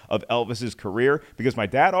swath of Elvis's career, because my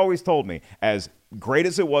dad always told me, as great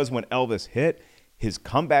as it was when Elvis hit, his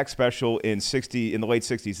comeback special in the late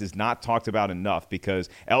 60s is not talked about enough, because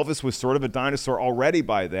Elvis was sort of a dinosaur already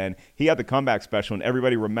by then. He had the comeback special, and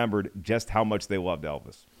everybody remembered just how much they loved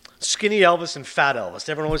Elvis. Skinny Elvis and Fat Elvis.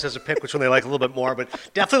 Everyone always has a pick which one they like a little bit more, but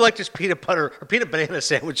definitely like just peanut butter or peanut banana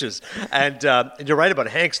sandwiches. And you're right about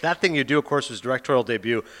Hanks. That Thing You Do, of course, was directorial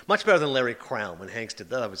debut. Much better than Larry Crown when Hanks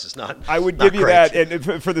did that. That was just not. I would give you that,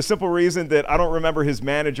 and for the simple reason that I don't remember his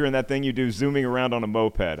manager in That Thing You Do zooming around on a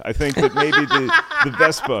moped. I think that maybe the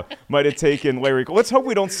Vespa might have taken Larry. Let's hope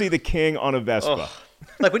we don't see the King on a Vespa. Oh.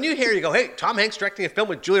 Like when you hear, you go, hey, Tom Hanks directing a film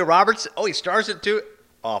with Julia Roberts. Oh, he stars it too.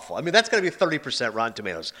 Awful. I mean, that's going to be 30% Rotten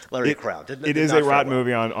Tomatoes. Larry Crown. It is a rotten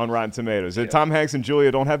movie on Rotten Tomatoes. Yeah. Tom Hanks and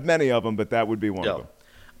Julia don't have many of them, but that would be one of them.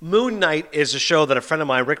 Moon Knight is a show that a friend of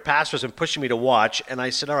mine, Rick Pastor, has been pushing me to watch, and I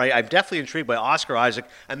said, all right, I'm definitely intrigued by Oscar Isaac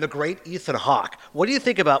and the great Ethan Hawke. What do you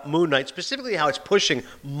think about Moon Knight, specifically how it's pushing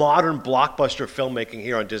modern blockbuster filmmaking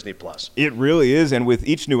here on Disney+? It really is, and with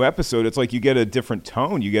each new episode, it's like you get a different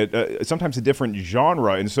tone. You get sometimes a different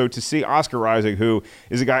genre, and so to see Oscar Isaac, who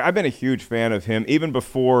is a guy, I've been a huge fan of him, even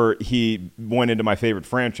before he went into my favorite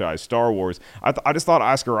franchise, Star Wars. I just thought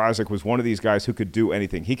Oscar Isaac was one of these guys who could do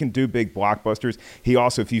anything. He can do big blockbusters. He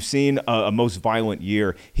also, if you've seen a Most Violent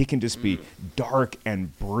Year, he can just be dark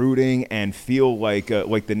and brooding and feel like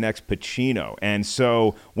the next Pacino. And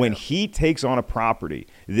so when he takes on a property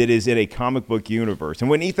that is in a comic book universe, and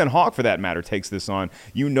when Ethan Hawke, for that matter, takes this on,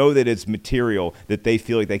 you know that it's material that they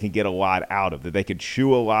feel like they can get a lot out of, that they can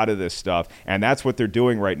chew a lot of this stuff, and that's what they're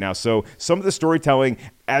doing right now. So some of the storytelling,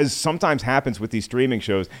 as sometimes happens with these streaming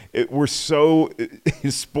shows, we're so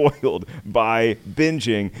spoiled by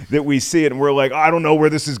binging that we see it and we're like, oh, I don't know where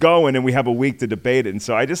this is going, and we have a week to debate it. And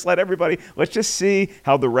so I just let everybody, let's just see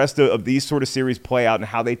how the rest of these sort of series play out and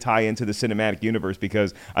how they tie into the cinematic universe,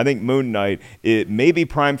 because I think Moon Knight, it may be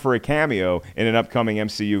primed for a cameo in an upcoming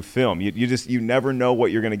MCU film. You never know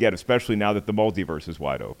what you're going to get, especially now that the multiverse is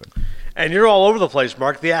wide open. And you're all over the place,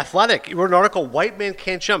 Mark. The Athletic, you wrote an article, White Man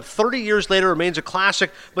Can't Jump, 30 years later remains a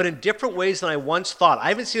classic, but in different ways than I once thought. I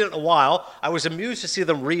haven't seen it in a while. I was amused to see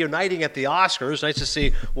them reuniting at the Oscars. Nice to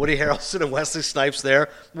see Woody Harrelson and Wesley Snipes there.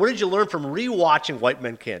 What did you learn from rewatching White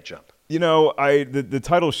Men Can't Jump? You know, the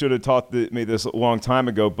title should have taught me this a long time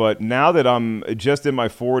ago, but now that I'm just in my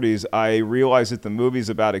 40s, I realize that the movie's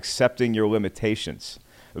about accepting your limitations.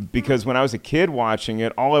 Because when I was a kid watching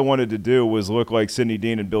it, all I wanted to do was look like Sidney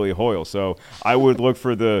Dean and Billy Hoyle. So I would look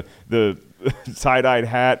for the tie-dyed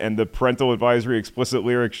hat and the parental advisory explicit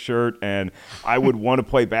lyrics shirt, and I would want to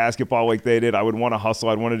play basketball like they did. I would want to hustle.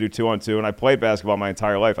 I'd want to do 2-on-2, and I played basketball my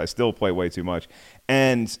entire life. I still play way too much.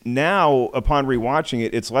 And now, upon rewatching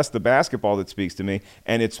it, it's less the basketball that speaks to me,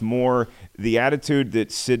 and it's more the attitude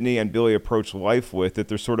that Sydney and Billy approach life with, that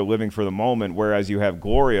they're sort of living for the moment, whereas you have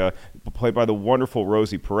Gloria, played by the wonderful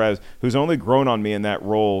Rosie Perez, who's only grown on me in that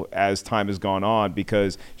role as time has gone on,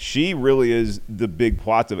 because she really is the big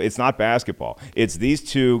plot of it. It's not basketball. It's these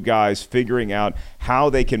two guys figuring out how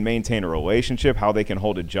they can maintain a relationship, how they can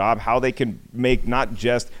hold a job, how they can make not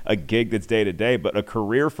just a gig that's day-to-day, but a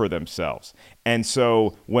career for themselves. And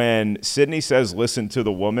so when Sydney says, listen to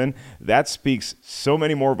the woman, that speaks so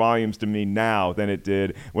many more volumes to me now than it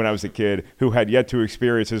did when I was a kid who had yet to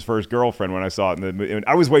experience his first girlfriend when I saw it in the movie.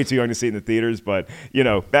 I was way too young to see it in the theaters, but,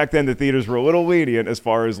 back then the theaters were a little lenient as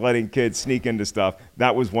far as letting kids sneak into stuff.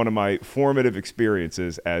 That was one of my formative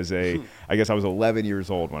experiences as I guess I was 11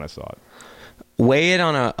 years old when I saw it. Weigh in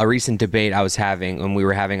on a recent debate I was having when we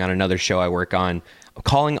were having on another show I work on,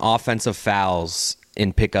 calling offensive fouls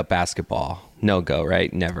in pickup basketball. No go,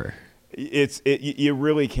 right? Never. You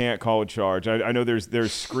really can't call a charge. I know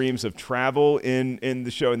there's screams of travel in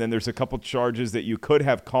the show, and then there's a couple charges that you could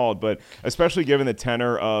have called, but especially given the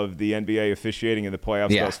tenor of the NBA officiating in the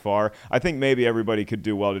playoffs thus far, I think maybe everybody could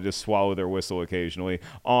do well to just swallow their whistle occasionally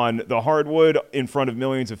on the hardwood in front of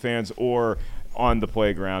millions of fans or on the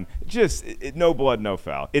playground. Just no blood, no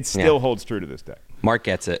foul. It still holds true to this day. Mark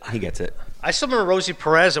gets it. He gets it. I still remember Rosie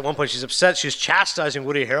Perez at one point. She's upset. She's chastising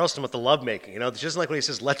Woody Harrelson with the lovemaking. She doesn't like when he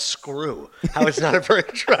says, let's screw. How it's not a very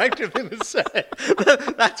attractive thing to say.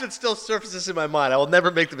 That's what still surfaces in my mind. I will never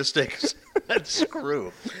make the mistake of saying, let's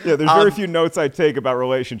screw. Yeah, there's very few notes I take about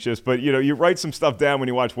relationships, but, you write some stuff down when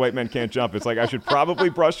you watch White Men Can't Jump. It's like I should probably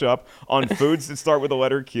brush up on foods that start with the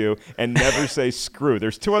letter Q and never say screw.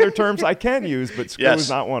 There's two other terms I can use, but screw is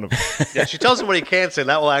not one of them. Yeah, she tells him what he can say, and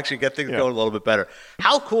that will actually get things going a little bit better.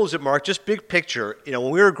 How cool is it, Mark? Just big picture. When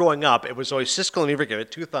we were growing up, it was always Siskel and Ebert give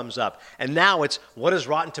it 2 thumbs up. And now it's, what is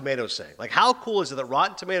Rotten Tomatoes saying? Like, how cool is it that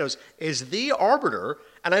Rotten Tomatoes is the arbiter?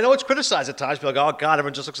 And I know it's criticized at times. People are like, oh, God,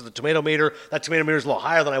 everyone just looks at the tomato meter. That tomato meter is a little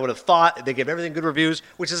higher than I would have thought. They give everything good reviews,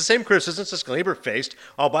 which is the same criticism Siskel and Ebert faced.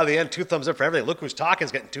 Oh, by the end, 2 thumbs up for everything. Look who's talking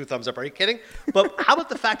is getting 2 thumbs up. Are you kidding? But how about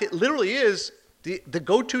the fact it literally is the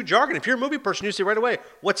go-to jargon? If you're a movie person, you see right away,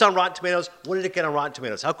 what's on Rotten Tomatoes? What did it get on Rotten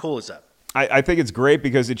Tomatoes? How cool is that? I think it's great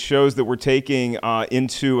because it shows that we're taking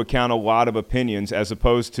into account a lot of opinions as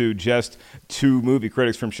opposed to just 2 movie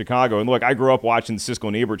critics from Chicago. And look, I grew up watching the Siskel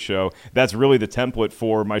and Ebert show. That's really the template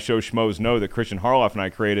for my show Schmoes Know that Christian Harloff and I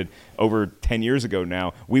created over 10 years ago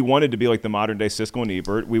now. We wanted to be like the modern day Siskel and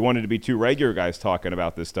Ebert. We wanted to be 2 regular guys talking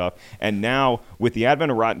about this stuff. And now with the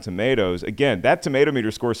advent of Rotten Tomatoes, again, that tomato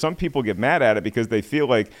meter score, some people get mad at it because they feel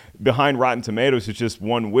like behind Rotten Tomatoes is just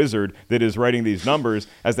one wizard that is writing these numbers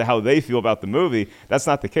as to how they feel about the movie. That's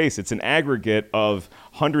not the case. It's an aggregate of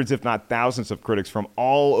hundreds, if not thousands, of critics from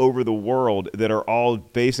all over the world that are all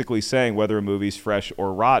basically saying whether a movie's fresh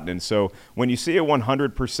or rotten. And so when you see a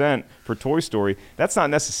 100% for Toy Story, that's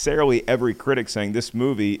not necessarily every critic saying this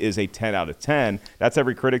movie is a 10 out of 10. That's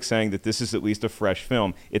every critic saying that this is at least a fresh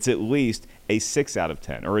film. It's at least a 6 out of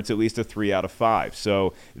 10, or it's at least a 3 out of 5.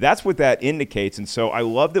 So that's what that indicates. And so I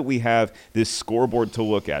love that we have this scoreboard to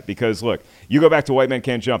look at because, look, you go back to White Men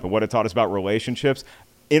Can't Jump and what it taught us about relationships.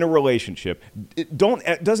 In a relationship,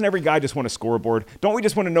 doesn't every guy just want a scoreboard? Don't we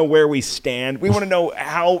just want to know where we stand? We want to know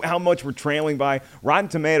how much we're trailing by. Rotten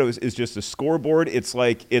Tomatoes is just a scoreboard. It's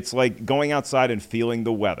like going outside and feeling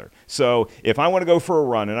the weather. So if I want to go for a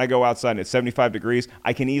run and I go outside and it's 75 degrees,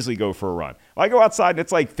 I can easily go for a run. If I go outside and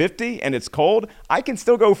it's like 50 and it's cold, I can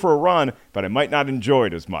still go for a run, but I might not enjoy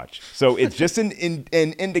it as much. So it's just an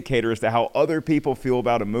indicator as to how other people feel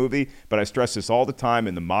about a movie. But I stress this all the time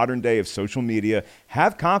in the modern day of social media.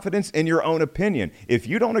 Have confidence in your own opinion. If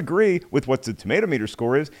you don't agree with what the tomato meter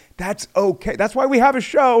score is, that's okay. That's why we have a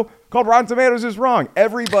show called Rotten Tomatoes is Wrong.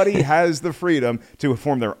 Everybody has the freedom to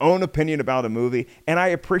form their own opinion about a movie, and I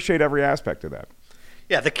appreciate every aspect of that.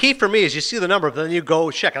 Yeah, the key for me is you see the number, but then you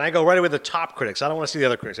go check, and I go right away to the top critics. I don't want to see the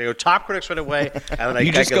other critics. I go top critics right away. And then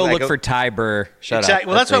you just go look for Ty Burr. Shut up.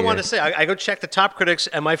 Well, that's what I wanted to say. I go check the top critics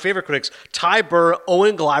and my favorite critics, Ty Burr,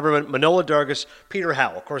 Owen Gleiberman, Manohla Dargis, Peter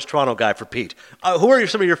Howell, of course, Toronto guy for Pete. Who are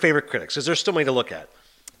some of your favorite critics? Is there still many to look at?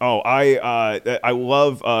 Oh, I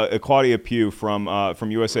love Claudia Pugh from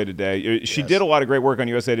USA Today. She did a lot of great work on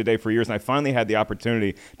USA Today for years, and I finally had the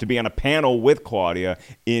opportunity to be on a panel with Claudia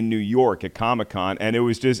in New York at Comic-Con, and it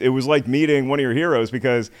was like meeting one of your heroes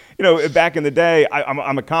because, back in the day,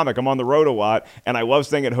 I'm a comic. I'm on the road a lot, and I love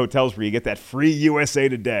staying at hotels where you get that free USA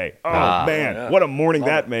Today. Oh, man, what a morning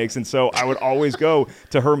that makes. And so I would always go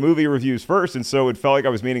to her movie reviews first, and so it felt like I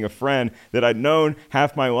was meeting a friend that I'd known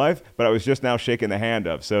half my life, but I was just now shaking the hand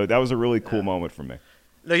of. So that was a really cool moment for me.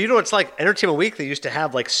 No, you know it's like Entertainment Weekly used to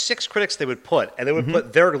have like 6 critics they would put, and they would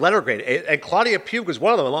put their letter grade. And Claudia Pugh was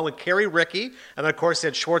one of them, along with Carrie Rickey, and then of course they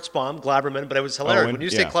had Schwartzbaum, Gleiberman, but it was hilarious. When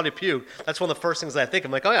you say Claudia Pugh, that's one of the first things that I think.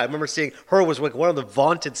 I'm like, oh yeah, I remember seeing her was like one of the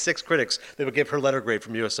vaunted 6 critics they would give her letter grade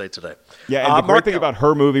from USA Today. Yeah, and the great thing about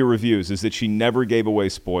her movie reviews is that she never gave away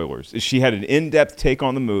spoilers. She had an in-depth take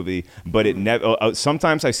on the movie, but it never.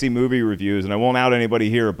 Sometimes I see movie reviews, and I won't out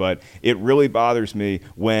anybody here, but it really bothers me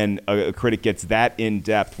when a critic gets that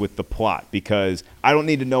in-depth with the plot. Because I don't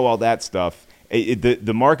need to know all that stuff.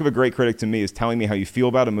 The mark of a great critic to me is telling me how you feel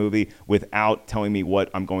about a movie without telling me what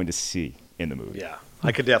I'm going to see in the movie. Yeah,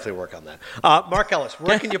 I could definitely work on that. Mark Ellis,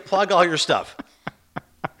 where can you plug all your stuff?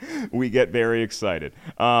 We get very excited.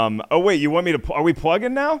 Oh, wait, you want me to – are we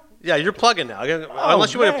plugging now? Yeah, you're plugging now.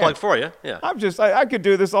 Unless you want me to plug for you. Yeah. I could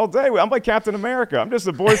do this all day. I'm like Captain America. I'm just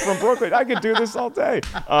a boy from Brooklyn. I could do this all day.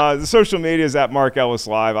 The social media is at Mark Ellis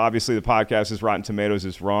Live. Obviously, the podcast is Rotten Tomatoes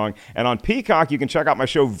is Wrong. And on Peacock, you can check out my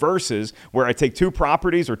show Versus, where I take 2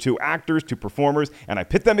 properties or 2 actors, 2 performers, and I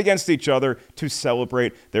pit them against each other to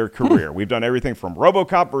celebrate their career. We've done everything from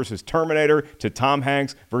RoboCop versus Terminator to Tom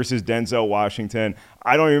Hanks versus Denzel Washington.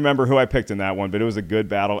 I don't even remember who I picked in that one, but it was a good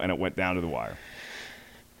battle, and it went down to the wire.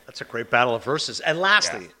 That's a great battle of verses. And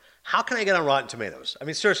lastly, how can I get on Rotten Tomatoes? I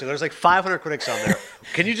mean, seriously, there's like 500 critics on there.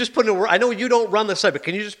 Can you just put in a word? I know you don't run the site, but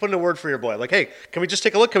can you just put in a word for your boy? Like, hey, can we just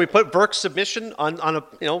take a look? Can we put Burke's submission on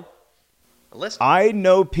a list? I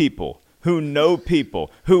know people who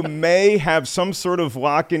may have some sort of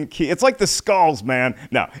lock and key. It's like the Skulls, man.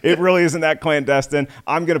 No, it really isn't that clandestine.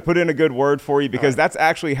 I'm going to put in a good word for you because that's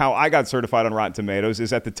actually how I got certified on Rotten Tomatoes.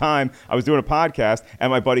 Is at the time I was doing a podcast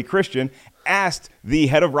and my buddy Christian asked the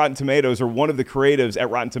head of Rotten Tomatoes or one of the creatives at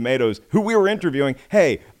Rotten Tomatoes who we were interviewing,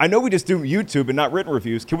 hey, I know we just do YouTube and not written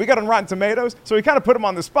reviews. Can we get on Rotten Tomatoes? So we kind of put him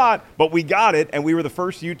on the spot, but we got it, and we were the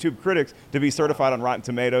first YouTube critics to be certified on Rotten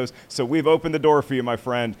Tomatoes. So we've opened the door for you, my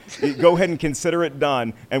friend. Go ahead and consider it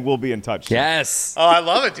done, and we'll be in touch soon. Yes. Oh, I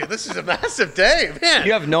love it, dude. This is a massive day, man.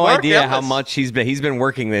 You have no idea how much he's been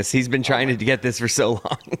working this. He's been trying to get this for so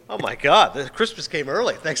long. Oh, my God. The Christmas came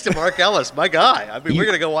early. Thanks to Mark Ellis, my guy. I mean, we're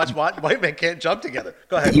going to go watch White Men Can't Jump together.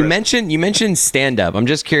 Go ahead, You mentioned stand-up. I'm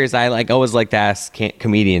just curious. I always like to ask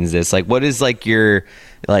comedians this. Like, what is like your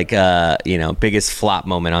biggest flop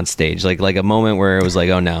moment on stage? Like a moment where it was like,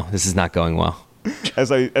 oh no, this is not going well.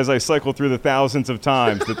 As I cycle through the thousands of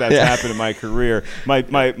times that's happened in my career,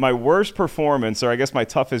 my worst performance, or I guess my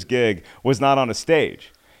toughest gig, was not on a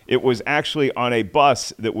stage. It was actually on a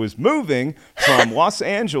bus that was moving from Los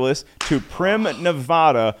Angeles to Primm,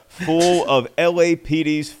 Nevada, full of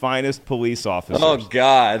LAPD's finest police officers. Oh,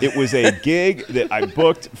 God. It was a gig that I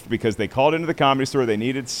booked because they called into the Comedy Store. They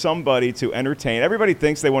needed somebody to entertain. Everybody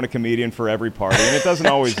thinks they want a comedian for every party, and it doesn't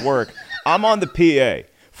always work. I'm on the PA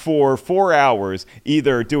for 4 hours,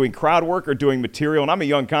 either doing crowd work or doing material. And I'm a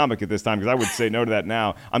young comic at this time because I would say no to that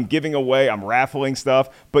now. I'm giving away, I'm raffling stuff.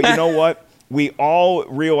 But you know what? We all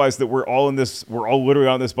realized that we're all literally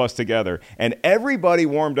on this bus together. And everybody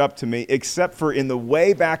warmed up to me, except for in the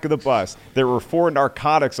way back of the bus, there were 4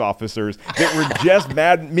 narcotics officers that were just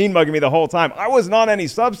mean mugging me the whole time. I wasn't on any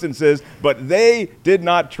substances, but they did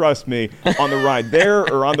not trust me on the ride there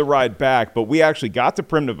or on the ride back. But we actually got to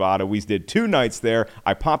Primm, Nevada. We did 2 nights there.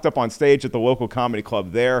 I popped up on stage at the local comedy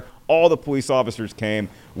club there. All the police officers came.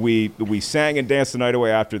 We sang and danced the night away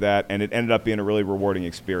after that, and it ended up being a really rewarding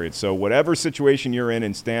experience. So whatever situation you're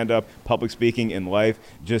in stand-up, public speaking, in life,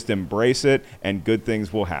 just embrace it, and good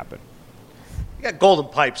things will happen. You got golden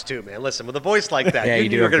pipes, too, man. Listen, with a voice like that, you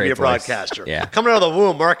knew you were going to be a broadcaster. Yeah. Coming out of the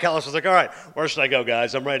womb, Mark Ellis was like, all right, where should I go,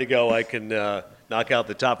 guys? I'm ready to go. I can knock out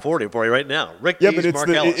the top 40 for you right now. Rick Dees, Mark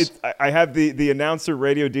Ellis. I have the announcer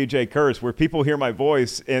radio DJ curse where people hear my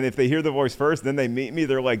voice, and if they hear the voice first, then they meet me,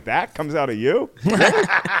 they're like, that comes out of you?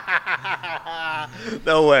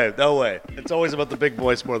 No way. It's always about the big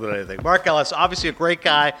voice more than anything. Mark Ellis, obviously a great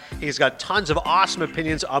guy. He's got tons of awesome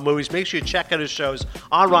opinions on movies. Make sure you check out his shows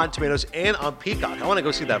on Rotten Tomatoes and on Peacock. I want to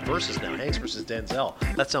go see that Versus now, Hanks versus Denzel.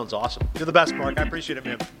 That sounds awesome. You're the best, Mark. I appreciate it,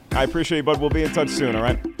 man. I appreciate you, bud. We'll be in touch soon, all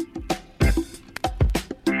right?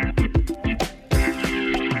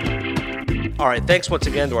 All right, thanks once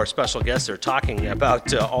again to our special guests. They're talking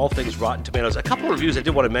about all things Rotten Tomatoes. A couple of reviews I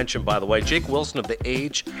did want to mention, by the way. Jake Wilson of The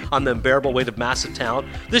Age on The Unbearable Weight of Massive Talent.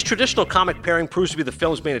 This traditional comic pairing proves to be the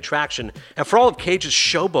film's main attraction. And for all of Cage's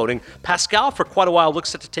showboating, Pascal, for quite a while, looks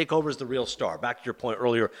set to take over as the real star. Back to your point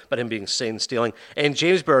earlier about him being sane stealing. And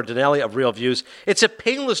James Berardinelli of Real Views. It's a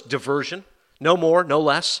painless diversion. No more, no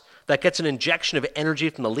less. That gets an injection of energy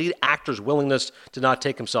from the lead actor's willingness to not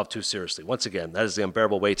take himself too seriously. Once again, that is the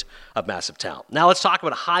unbearable weight of massive talent. Now let's talk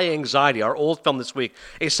about High Anxiety, our old film this week.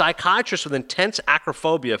 A psychiatrist with intense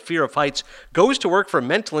acrophobia, fear of heights, goes to work for a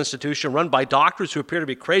mental institution run by doctors who appear to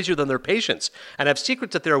be crazier than their patients and have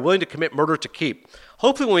secrets that they are willing to commit murder to keep.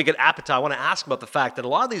 Hopefully when we get Apatow, I want to ask about the fact that a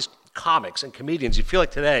lot of these comics and comedians, you feel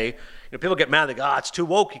like today, people get mad, they go, it's too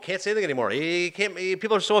woke, you can't say anything anymore.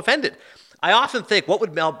 People are so offended. I often think, what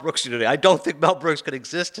would Mel Brooks do today? I don't think Mel Brooks could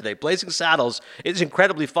exist today. Blazing Saddles is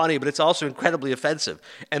incredibly funny, but it's also incredibly offensive.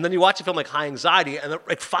 And then you watch a film like High Anxiety, and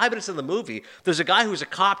like 5 minutes in the movie, there's a guy who's a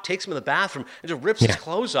cop, takes him in the bathroom, and just rips his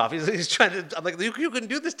clothes off. He's trying to, I'm like, you couldn't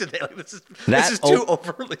do this today. Like, this is too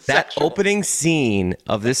overtly sexual. That opening scene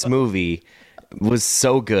of this movie was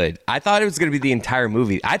so good. I thought it was going to be the entire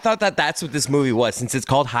movie. I thought that that's what this movie was. Since it's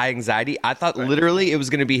called High Anxiety, I thought literally it was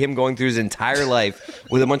going to be him going through his entire life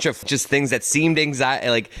with a bunch of just things that seemed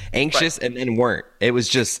anxious and weren't. It was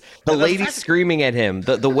just the lady screaming at him,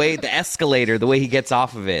 the way, the escalator, the way he gets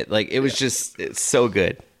off of it. Like, it was just, it's so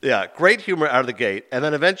good. Yeah, great humor out of the gate. And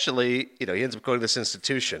then eventually, he ends up going to this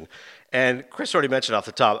institution. And Chris already mentioned off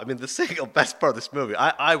the top, I mean, the single best part of this movie,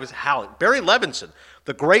 I was howling. Barry Levinson,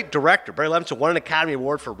 the great director. Barry Levinson won an Academy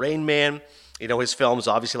Award for Rain Man. His films,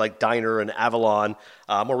 obviously, like Diner and Avalon.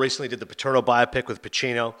 More recently, did the Paterno biopic with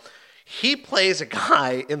Pacino. He plays a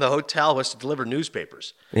guy in the hotel who has to deliver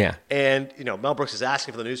newspapers. Yeah. And, Mel Brooks is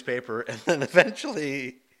asking for the newspaper, and then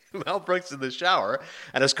eventually Mel Brooks in the shower.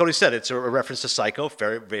 And as Cody said, it's a reference to Psycho,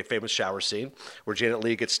 very, very famous shower scene where Janet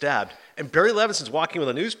Leigh gets stabbed. And Barry Levinson's walking with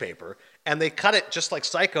a newspaper, and they cut it just like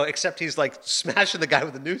Psycho, except he's like smashing the guy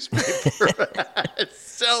with the newspaper. It's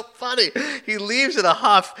so funny. He leaves in a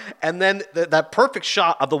huff, and then that perfect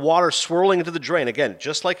shot of the water swirling into the drain, again,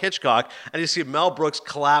 just like Hitchcock, and you see Mel Brooks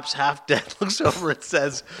collapse half dead, looks over and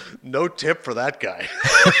says, "No tip for that guy."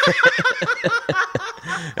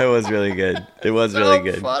 It was really good. It was really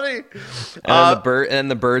good. Funny.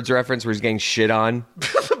 And the birds reference where he's getting shit on.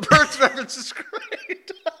 The birds reference is great.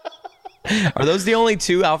 Are those the only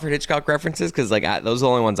two Alfred Hitchcock references? Because those are the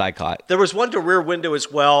only ones I caught. There was one to Rear Window as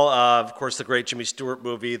well. Of course, the great Jimmy Stewart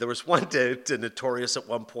movie. There was one to Notorious at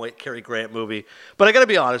one point, Cary Grant movie. But I got to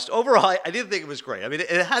be honest, overall, I didn't think it was great. I mean, it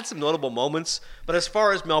had some notable moments. But as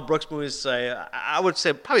far as Mel Brooks movies, I would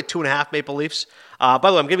say probably 2.5 Maple Leafs. By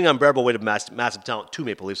the way, I'm giving Unbearable Weight of Massive Talent 2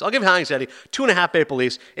 Maple Leafs. I'll give High Anxiety 2.5 Maple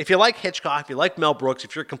Leafs. If you like Hitchcock, if you like Mel Brooks,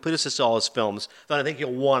 if you're a completist of all his films, then I think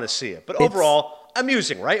you'll want to see it. But overall,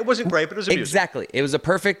 amusing, right? It wasn't great, but it was amusing. Exactly. It was a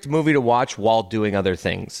perfect movie to watch while doing other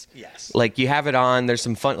things. Yes. Like, you have it on, there's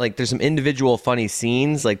some fun, there's some individual funny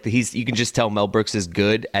scenes. Like, you can just tell Mel Brooks is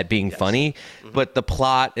good at being funny, but the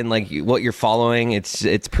plot and what you're following,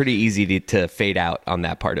 it's pretty easy to fade out on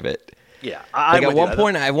that part of it. Yeah. At one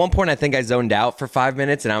point, I think I zoned out for 5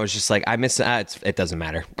 minutes, and I was just like, I miss it doesn't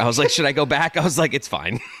matter. I was like, should I go back? I was like, it's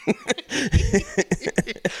fine.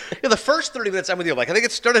 The first 30 minutes, I'm with you. Like, I think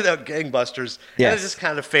it started out gangbusters, and it just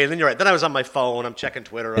kind of faded. And you're right. Then I was on my phone. I'm checking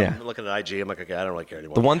Twitter. I'm looking at IG. I'm like, okay, I don't really care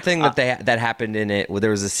anymore. The one thing that happened in it,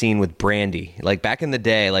 there was a scene with brandy. Like, back in the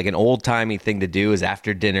day, like an old timey thing to do is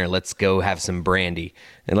after dinner, let's go have some brandy.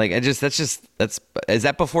 And is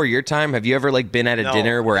that before your time? Have you ever been at a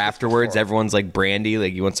dinner where afterwards everyone's like brandy,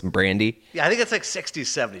 like you want some brandy? Yeah, I think it's like 60s,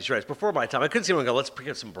 70s, right? It's before my time. I couldn't see anyone go, let's pick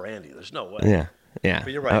up some brandy. There's no way. Yeah.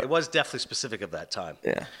 But you're right. It was definitely specific of that time.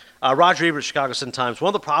 Yeah. Roger Ebert, Chicago Sun-Times. One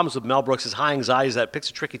of the problems with Mel Brooks' High Anxiety is that it picks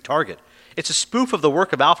a tricky target. It's a spoof of the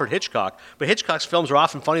work of Alfred Hitchcock, but Hitchcock's films are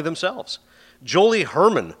often funny themselves. Jolie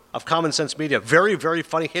Herman of Common Sense Media, very, very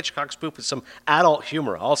funny Hitchcock spoof with some adult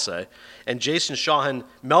humor, I'll say. And Jason Shahan,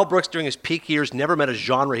 Mel Brooks during his peak years never met a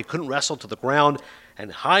genre he couldn't wrestle to the ground.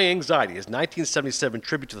 And High Anxiety, his 1977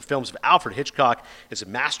 tribute to the films of Alfred Hitchcock, is a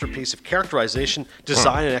masterpiece of characterization,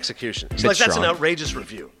 design, and execution. So that's an outrageous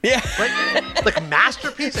review. Yeah. Right? Like,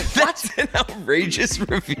 masterpiece? That's an outrageous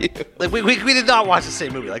review. Like, we did not watch the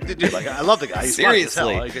same movie. Like, dude, I love the guy. He's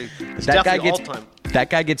seriously. funny as hell. He's definitely all-time. That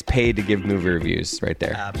guy gets paid to give movie reviews right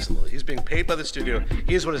there. Absolutely. He's being paid by the studio.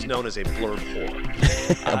 He is what is known as a blurb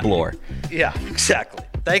whore. A blur. Yeah, exactly.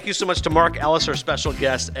 Thank you so much to Mark Ellis, our special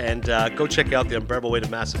guest, and go check out The Unbearable Weight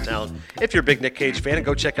of Massive Talent. If you're a big Nick Cage fan, and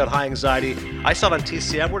go check out High Anxiety. I saw it on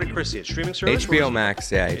TCM. Where did Chris see it? Streaming service? HBO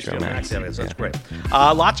Max. Yeah, HBO Max. Yeah, that's great.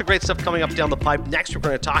 Lots of great stuff coming up down the pipe. Next, we're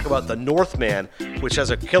going to talk about The Northman, which has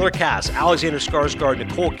a killer cast. Alexander Skarsgård,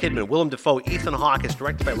 Nicole Kidman, Willem Dafoe, Ethan Hawke. It's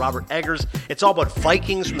directed by Robert Eggers. It's all about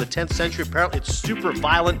Vikings from the 10th century. Apparently, it's super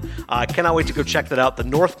violent. Cannot wait to go check that out. The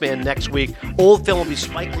Northman next week. Old film will be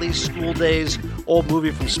Spike Lee's School Days. Old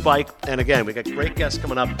movie from Spike. And again, we got great guests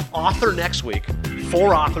coming up. Author next week.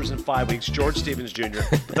 4 authors in 5 weeks, George Stevens Jr.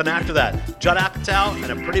 But then after that, Judd Apatow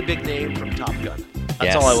and a pretty big name from Top Gun.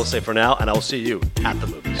 That's all I will say for now, and I will see you at the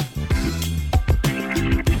movies.